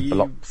 Been on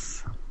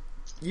flops.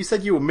 You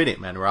said you were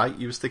Minutemen, right?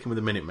 You were sticking with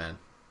the Minutemen.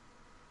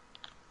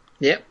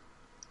 Yep.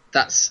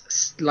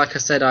 That's, like I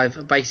said,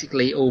 I've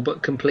basically all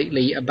but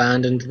completely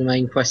abandoned the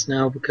main quest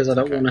now because I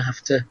don't want to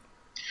have to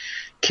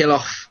kill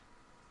off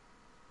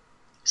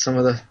some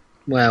of the...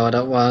 Well, I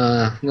don't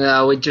want...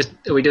 Well,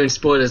 are we doing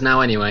spoilers now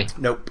anyway?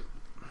 Nope.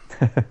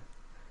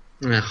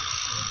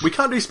 We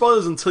can't do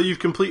spoilers until you've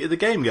completed the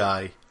game,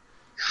 guy.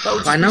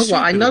 I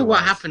know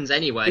what happens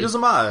anyway. It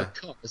doesn't matter.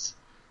 Because...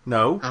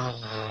 No.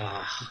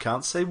 Oh. You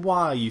can't say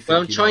why you think.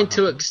 Well,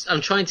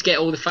 I'm trying to get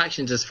all the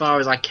factions as far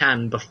as I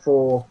can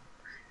before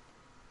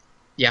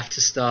you have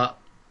to start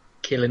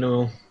killing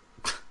all.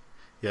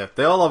 Yeah,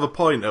 they all have a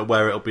point at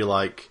where it'll be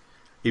like,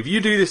 if you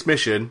do this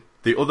mission,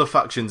 the other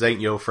factions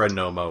ain't your friend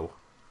no more.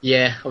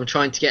 Yeah, I'm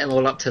trying to get them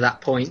all up to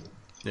that point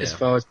as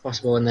far as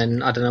possible, and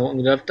then I don't know what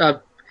I'm going to do.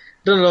 I've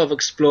done a lot of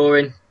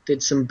exploring,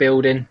 did some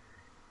building.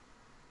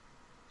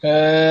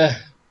 I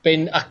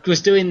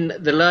was doing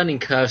the learning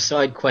curve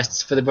side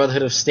quests for the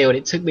Brotherhood of Steel, and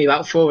it took me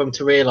about 4 of them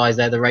to realise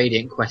they're the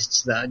Radiant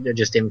quests that are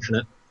just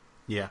infinite.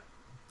 Yeah,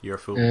 you're a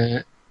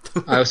fool.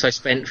 I also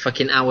spent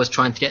fucking hours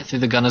trying to get through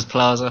the Gunners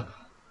Plaza,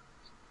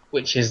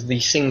 which is the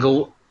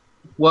single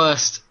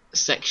worst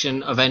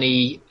section of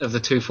any of the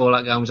 2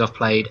 Fallout games I've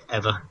played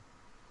ever.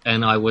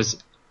 And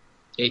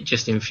it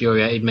just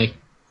infuriated me.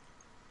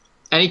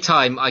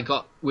 Anytime I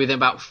got within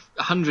about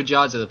 100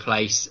 yards of the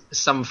place,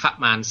 some fat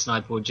man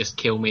sniper would just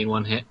kill me in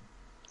one hit.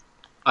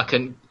 I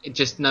couldn't,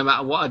 no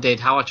matter what I did,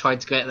 how I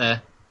tried to get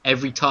there,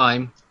 every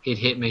time he'd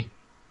hit me.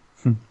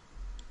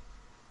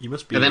 You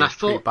must be and then I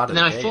pretty bad at the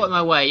game. I fought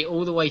my way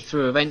all the way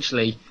through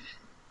eventually,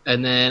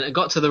 and then I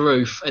got to the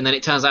roof, and then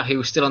it turns out he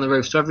was still on the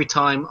roof, so every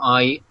time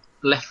I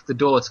left the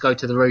door to go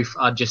to the roof,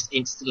 I'd just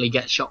instantly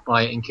get shot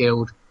by it and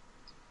killed.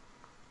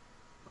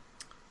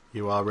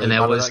 You are really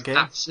bad at that game? And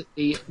there was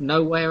absolutely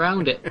no way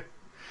around it.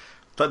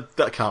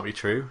 That can't be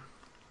true.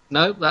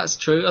 No, that's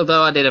true.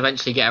 Although I did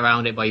eventually get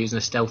around it by using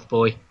a stealth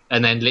boy,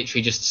 and then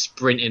literally just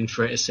sprinting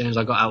for it as soon as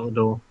I got out the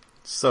door.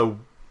 So,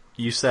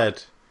 you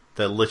said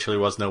there literally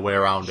was no way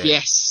around it?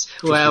 Yes.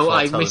 Well,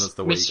 I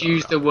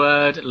misused the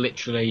word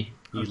literally.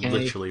 You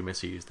literally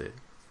misused it.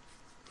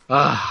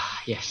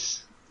 Ah,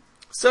 yes.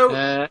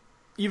 So,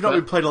 you've not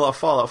been playing a lot of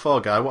Fallout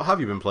 4, guy. What have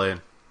you been playing?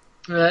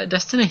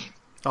 Destiny.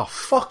 Oh,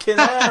 fucking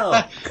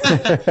hell!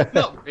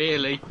 Not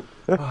really.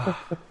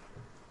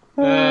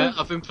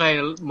 I've been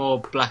playing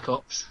more Black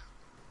Ops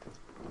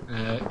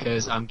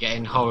because I'm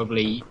getting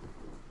horribly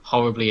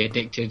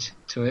addicted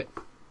to it.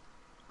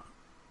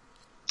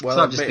 Well,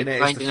 so I've just been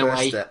grinding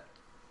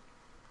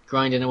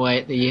away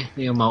at the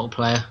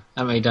multiplayer. I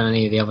haven't really done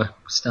any of the other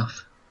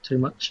stuff too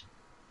much.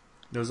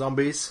 No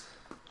zombies?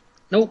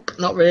 Nope,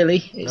 not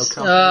really.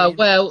 No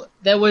well,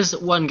 there was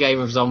one game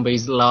of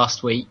zombies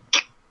last week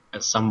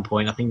at some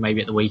point, I think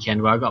maybe at the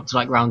weekend, where I got up to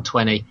like round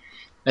 20.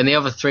 And the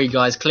other 3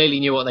 guys clearly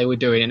knew what they were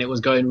doing, and it was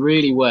going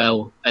really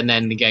well, and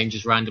then the game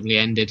just randomly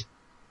ended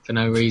for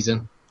no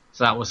reason.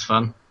 So that was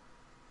fun.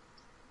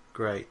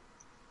 Great.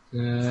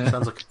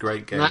 Sounds like a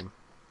great game.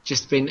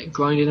 Just been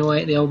grinding away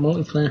at the old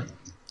multiplayer.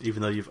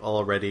 Even though you've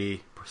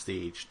already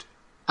prestiged.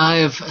 I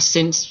have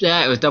since...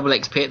 it was double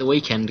XP at the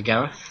weekend,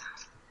 Gareth.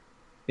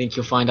 I think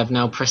you'll find I've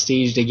now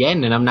prestiged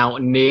again, and I'm now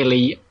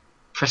nearly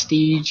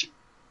prestige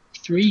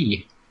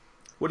 3.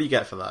 What do you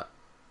get for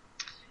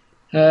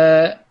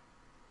that?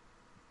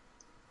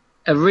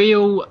 A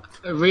real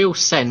a real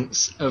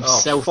sense of Fuck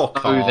off.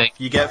 self-loathing.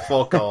 You get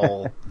fuck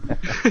all.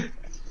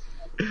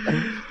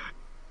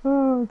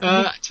 To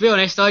be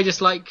honest, I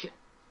just like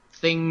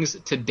things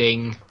to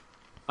ding.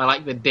 I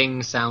like the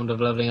ding sound of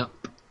leveling up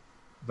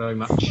very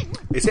much.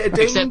 Is it a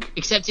ding?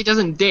 Except it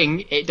doesn't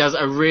ding, it does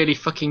a really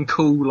fucking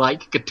cool,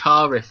 like,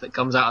 guitar riff that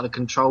comes out of the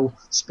control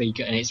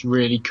speaker, and it's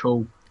really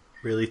cool.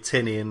 Really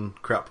tinny and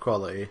crap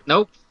quality.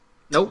 Nope,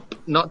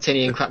 not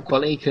tinny and crap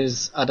quality,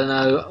 because I don't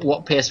know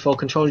what PS4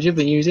 controllers you've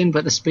been using,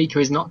 but the speaker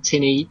is not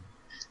tinny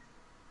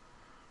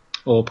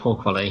or poor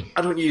quality.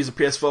 I don't use a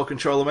PS4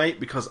 controller, mate,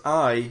 because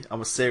I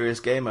am a serious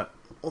gamer,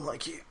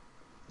 unlike you.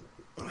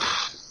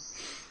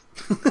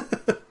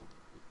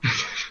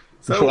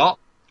 So, What?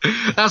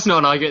 That's not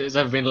an argument that's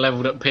ever been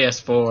levelled at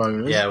PS4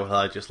 owners. yeah, well,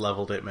 I just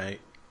levelled it, mate.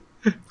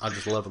 I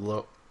just levelled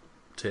up.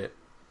 Tip.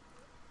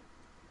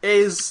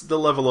 Is the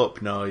level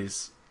up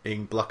noise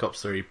in Black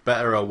Ops 3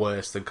 better or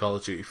worse than Call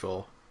of Duty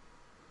 4?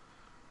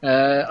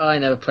 I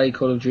never played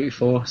Call of Duty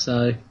 4,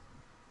 so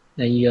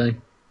there you go.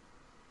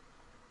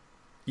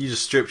 You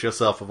just stripped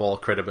yourself of all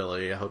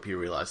credibility. I hope you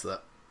realise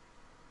that.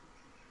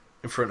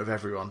 In front of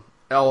everyone.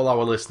 All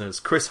our listeners.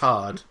 Chris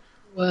Hard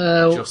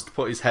Well, just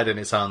put his head in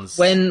his hands.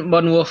 when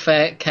Modern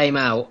Warfare came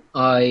out,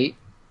 I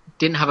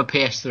didn't have a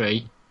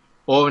PS3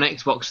 or an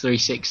Xbox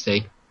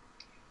 360.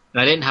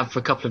 And I didn't have for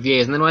a couple of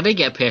years. And then when I did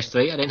get a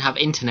PS3, I didn't have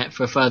internet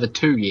for a further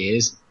 2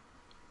 years.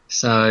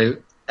 So,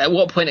 at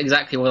what point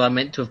exactly was I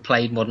meant to have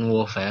played Modern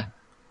Warfare?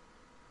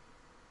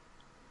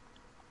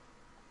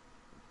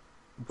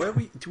 Were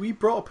we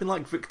brought up in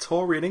like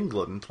Victorian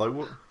England? Like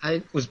what?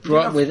 I was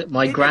brought up with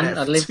my grand.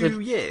 I lived for 2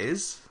 with.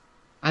 years.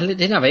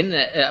 Didn't have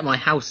internet at my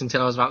house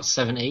until I was about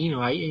 17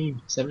 or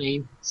 18,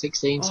 17,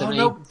 16, 17,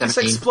 Oh no, this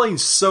 17.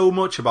 explains so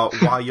much about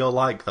why you're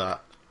like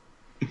that.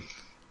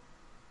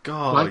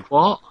 God, Like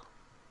what?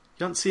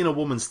 you hadn't seen a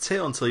woman's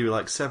tit until you were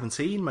like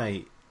 17,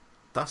 mate.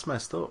 That's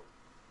messed up.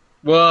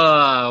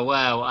 Whoa,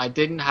 well, I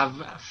didn't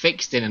have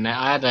fixed internet.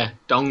 I had a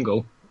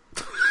dongle.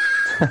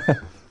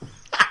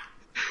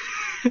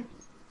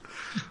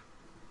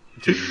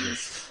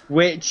 Jesus.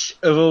 Which,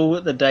 of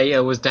all the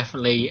data, was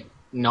definitely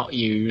not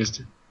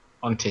used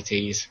on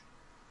titties.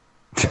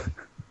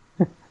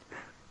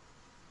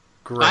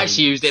 Great. I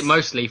actually used it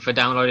mostly for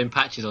downloading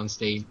patches on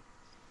Steam.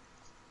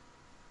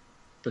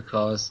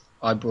 Because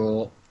I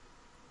brought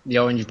the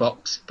orange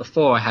box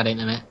before I had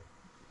internet.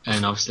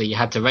 And obviously you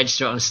had to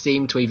register it on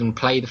Steam to even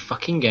play the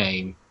fucking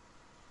game.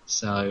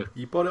 So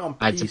You bought it on PC.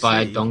 I had to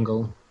buy a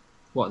dongle.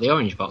 What, the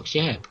orange box?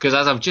 Yeah. Because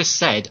as I've just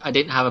said, I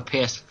didn't have a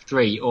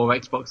PS3 or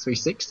Xbox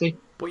 360.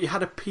 But you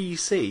had a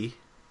PC?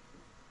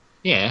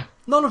 Yeah.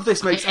 None of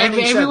this makes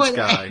any sense,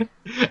 guy.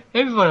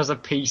 Everyone has a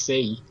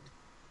PC.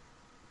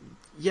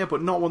 Yeah,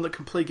 but not one that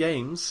can play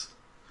games.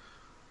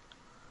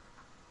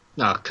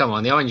 No, come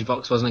on, the orange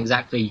box wasn't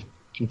exactly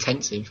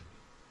intensive.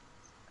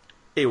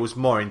 It was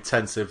more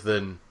intensive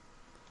than,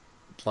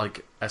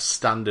 like, a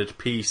standard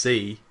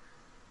PC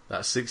that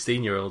a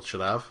 16-year-old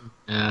should have.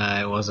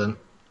 It wasn't.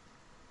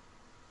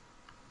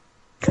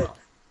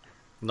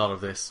 None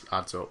of this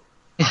adds up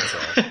at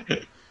all.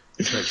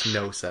 This makes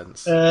no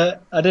sense. I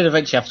did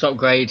eventually have to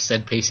upgrade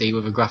said PC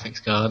with a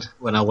graphics card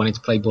when I wanted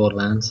to play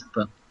Borderlands,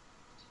 but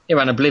it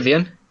ran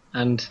Oblivion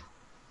and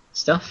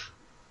stuff.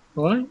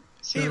 Alright?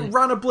 So... It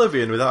ran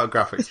Oblivion without a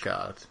graphics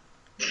card.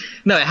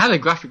 No, it had a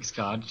graphics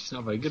card, just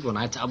not a very good one.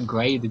 I had to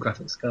upgrade the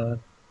graphics card.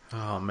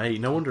 Oh, mate,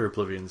 no wonder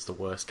Oblivion's the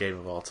worst game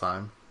of all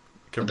time.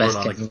 It can The best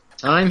run on game a of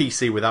all time.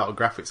 PC without a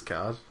graphics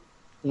card.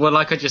 Well,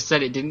 like I just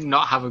said, it did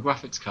not have a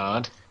graphics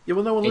card. Yeah,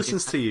 well, no one It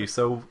listens to you,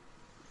 so...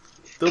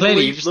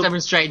 Clearly, you've just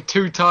demonstrated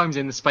 2 times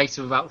in the space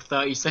of about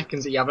 30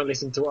 seconds that you haven't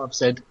listened to what I've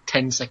said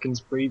 10 seconds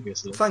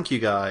previously. Thank you,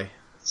 Guy.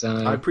 So,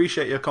 I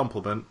appreciate your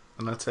compliment,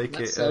 and I take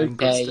it That's in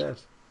good okay. stead.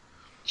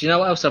 do you know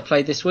what else I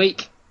played this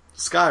week?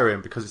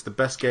 Skyrim, because it's the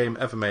best game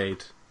ever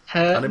made.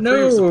 And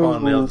improves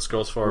upon the Elder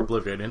Scrolls 4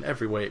 Oblivion in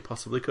every way it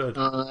possibly could.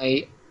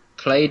 I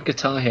played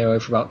Guitar Hero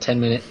for about 10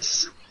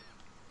 minutes.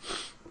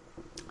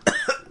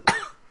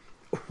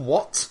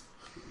 What?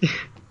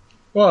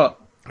 What?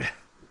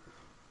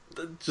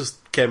 That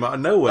just came out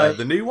of nowhere.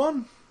 The new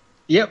one?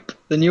 Yep,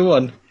 the new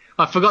one.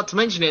 I forgot to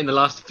mention it in the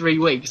last 3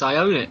 weeks. I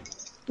own it.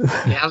 It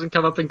hasn't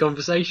come up in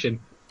conversation.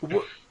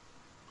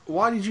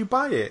 Why did you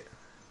buy it?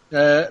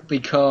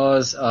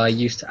 Because I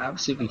used to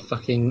absolutely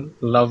fucking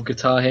love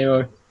Guitar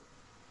Hero.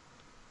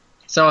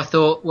 So I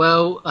thought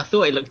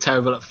it looked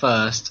terrible at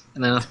first,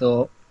 and then I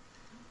thought,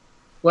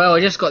 well, I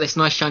just got this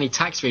nice shiny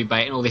tax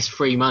rebate and all this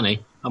free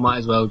money. I might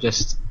as well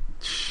just,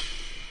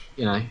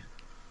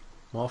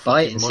 More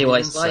buy it fucking and see money what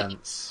and it's like.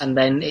 cents. And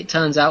then it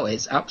turns out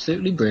it's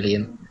absolutely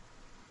brilliant.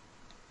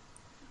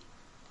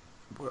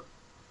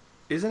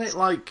 Isn't it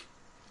like...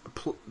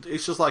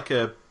 It's just like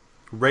a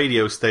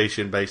radio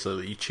station, basically,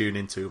 that you tune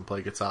into and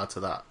play guitar to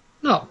that?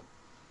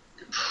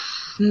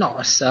 Not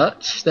as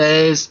such.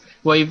 There's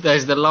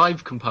the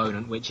live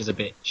component, which is a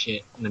bit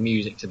shit, and the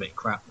music's a bit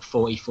crap. The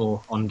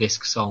 44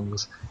 on-disc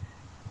songs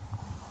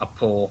are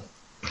poor,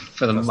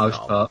 for the That's most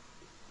not. part.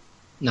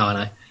 No, I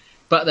know.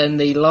 But then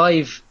the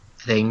live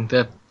thing,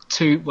 the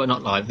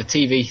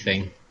TV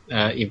thing,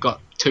 you've got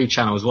two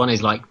channels. One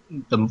is like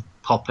the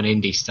pop and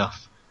indie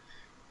stuff,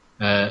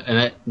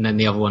 and then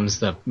the other one's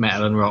the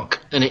metal and rock.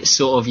 And it's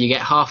sort of, you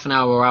get half an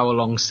hour or hour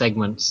long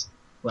segments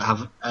that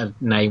have a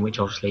name which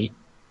obviously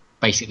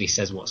basically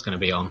says what's going to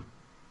be on.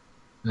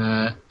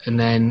 And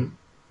then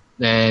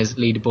there's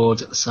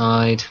leaderboards at the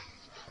side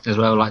as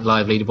well, like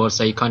live leaderboards,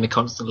 so you're kind of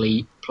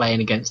constantly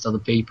playing against other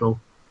people.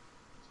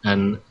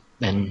 And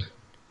then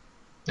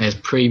there's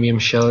premium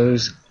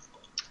shows,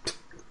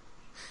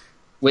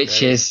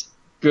 which is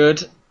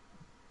good.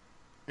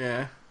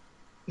 Yeah.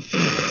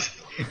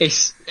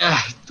 It's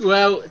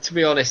well, to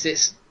be honest,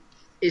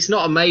 it's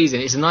not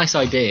amazing. It's a nice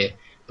idea,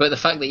 but the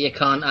fact that you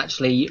can't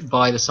actually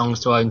buy the songs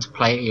to own to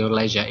play at your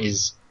leisure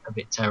is a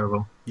bit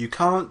terrible. You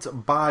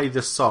can't buy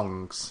the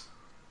songs.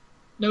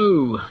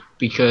 No,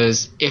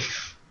 because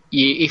if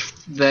you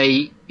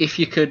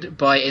could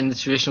buy it in the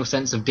traditional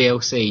sense of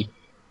DLC,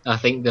 I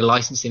think the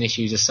licensing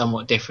issues are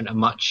somewhat different and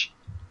much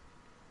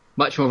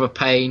more of a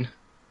pain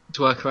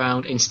to work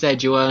around.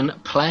 Instead, you earn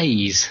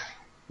plays,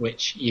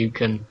 which you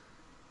can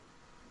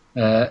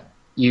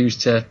use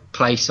to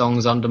play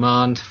songs on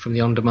demand from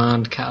the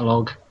on-demand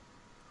catalogue,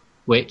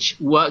 which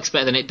works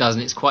better than it does,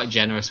 and it's quite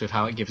generous with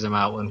how it gives them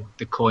out, and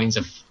the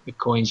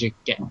coins you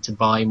get to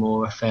buy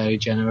more are fairly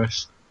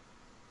generous.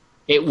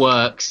 It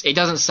works. It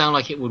doesn't sound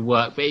like it would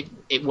work, but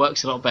it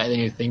works a lot better than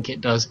you think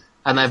it does.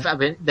 And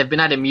they've been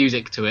adding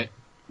music to it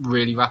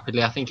really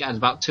rapidly. I think it had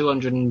about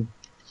 200.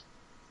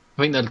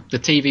 I think the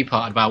TV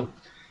part had about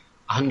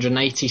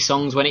 180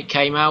 songs when it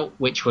came out,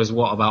 which was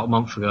about a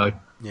month ago.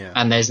 Yeah.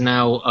 And there's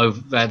now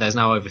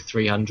over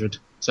 300.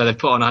 So they've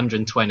put on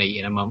 120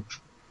 in a month,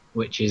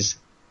 which is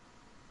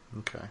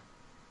okay.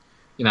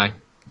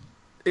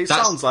 It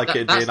sounds like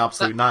it'd be an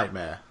absolute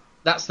nightmare.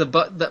 That's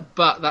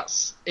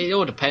it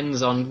all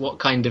depends on what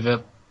kind of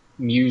a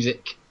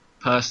music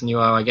person you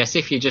are, I guess.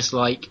 If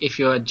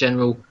you're a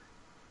general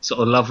sort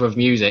of lover of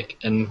music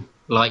and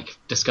like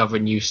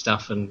discovering new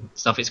stuff and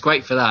stuff, it's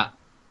great for that,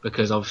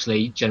 because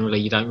obviously generally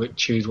you don't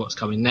choose what's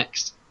coming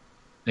next,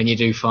 and you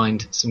do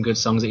find some good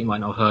songs that you might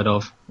not have heard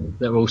of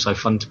that are also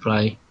fun to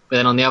play. But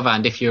then on the other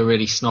hand, if you're a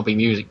really snobby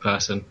music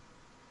person,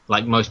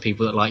 like most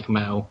people that like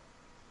metal,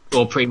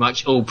 or pretty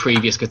much all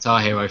previous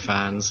Guitar Hero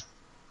fans,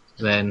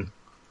 then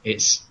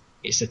it's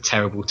a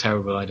terrible,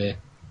 terrible idea.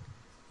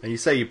 And you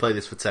say you play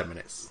this for 10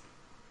 minutes?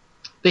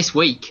 This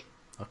week.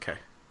 Okay.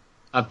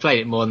 I've played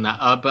it more than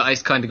that, but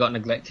it's kind of got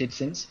neglected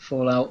since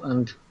Fallout.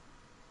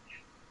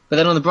 But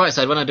then on the bright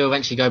side, when I do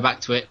eventually go back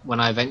to it, when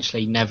I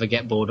eventually never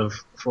get bored of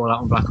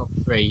Fallout and Black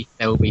Ops 3,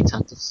 there will be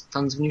tons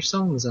of new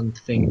songs and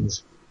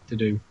things to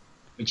do,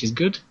 which is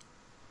good.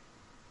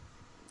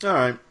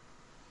 Alright.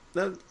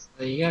 There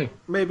you go.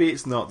 Maybe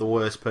it's not the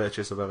worst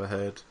purchase I've ever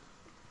heard.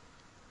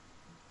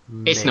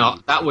 It's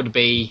not. That would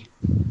be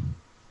an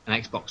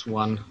Xbox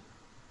One.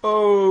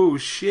 Oh,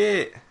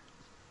 shit.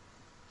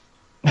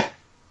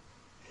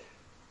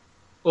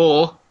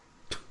 Or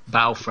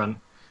Battlefront.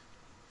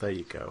 There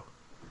you go.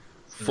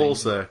 Full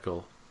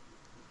circle.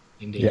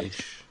 Indeed. Yep.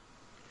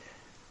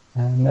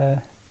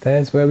 And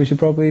there's where we should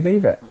probably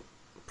leave it.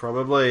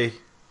 Probably.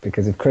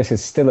 Because if Chris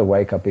is still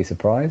awake, I'd be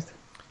surprised.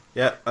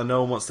 Yeah, and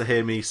no one wants to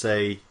hear me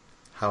say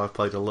how I've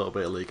played a little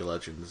bit of League of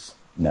Legends.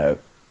 No.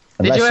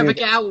 Did you ever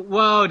get out?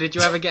 Whoa! Did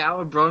you ever get out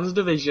of Bronze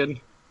Division?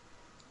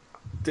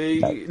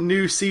 The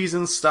new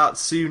season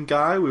starts soon,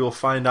 Guy. We will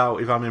find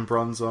out if I'm in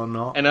Bronze or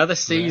not. Another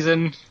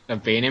season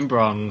of being in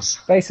Bronze.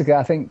 Basically,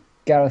 I think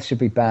Gareth should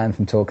be banned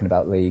from talking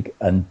about League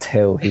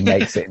until he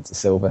makes it into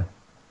Silver.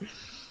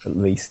 At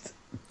least.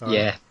 Right.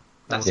 Yeah,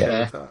 that's Okay fair.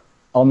 with that.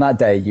 On that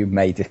day, you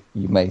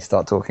may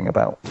start talking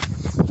about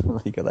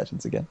League of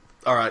Legends again.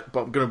 Alright,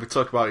 but I'm going to be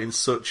talking about in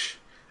such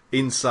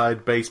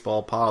inside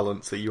baseball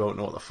parlance that you won't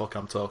know what the fuck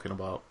I'm talking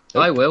about.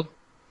 I will.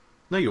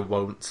 No, you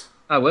won't.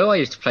 I will. I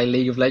used to play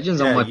League of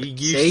Legends on my you PC.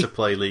 used to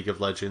play League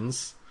of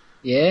Legends.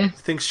 Yeah.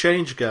 Things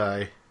change,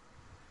 Guy.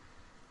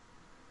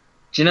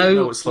 Do you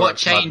know it's what like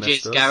changes,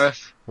 madness does.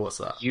 Gareth? What's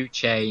that? You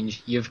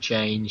change. You've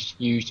changed.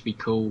 You used to be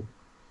cool.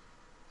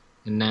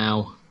 And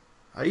now...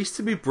 I used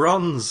to be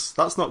bronze.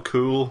 That's not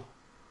cool.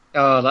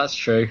 Oh, that's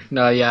true.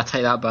 No, yeah, I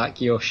take that back.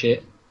 You're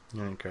shit.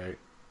 Yeah, great.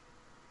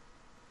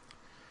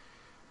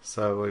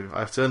 So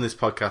I've turned this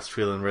podcast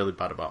feeling really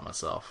bad about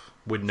myself.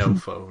 With no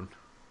phone.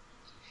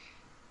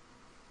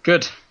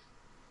 Good.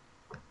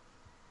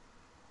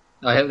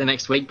 I hope the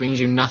next week brings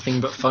you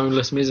nothing but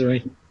phoneless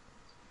misery.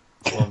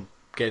 Well, I'm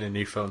getting a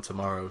new phone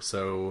tomorrow,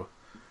 so...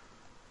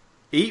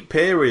 Eat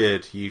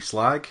period, you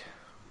slag.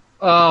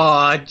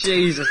 Oh,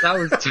 Jesus, that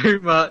was too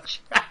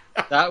much.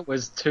 That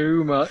was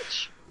too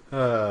much. Do you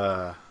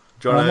On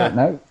want that to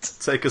note,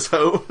 take us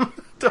home?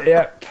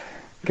 yep.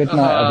 Good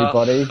night,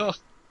 everybody.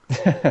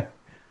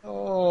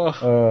 Oh,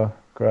 Oh,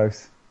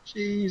 gross.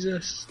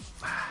 Jesus.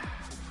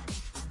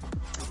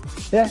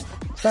 Yeah,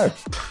 so,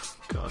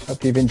 God.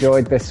 hope you've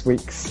enjoyed this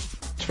week's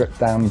trip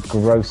down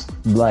gross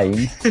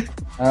lane.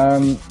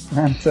 Yeah,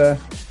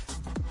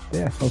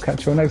 we'll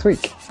catch you all next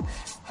week.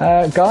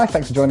 Guy,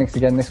 thanks for joining us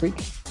again this week.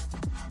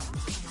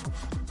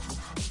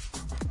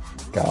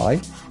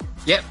 Guy,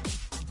 Yep.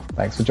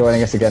 thanks for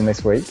joining us again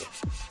this week.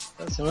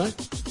 That's alright.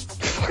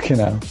 Fucking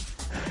hell.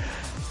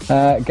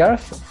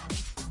 Gareth?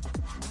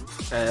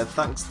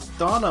 Thanks,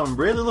 Don. I'm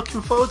really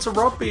looking forward to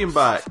Rob being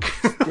back.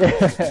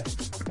 Yeah.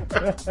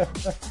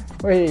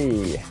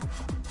 Whee.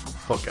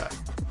 What guy?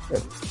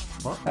 Good.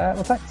 What?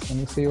 Well, thanks, and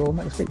we'll see you all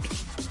next week.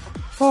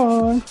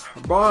 Bye.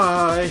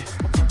 Bye.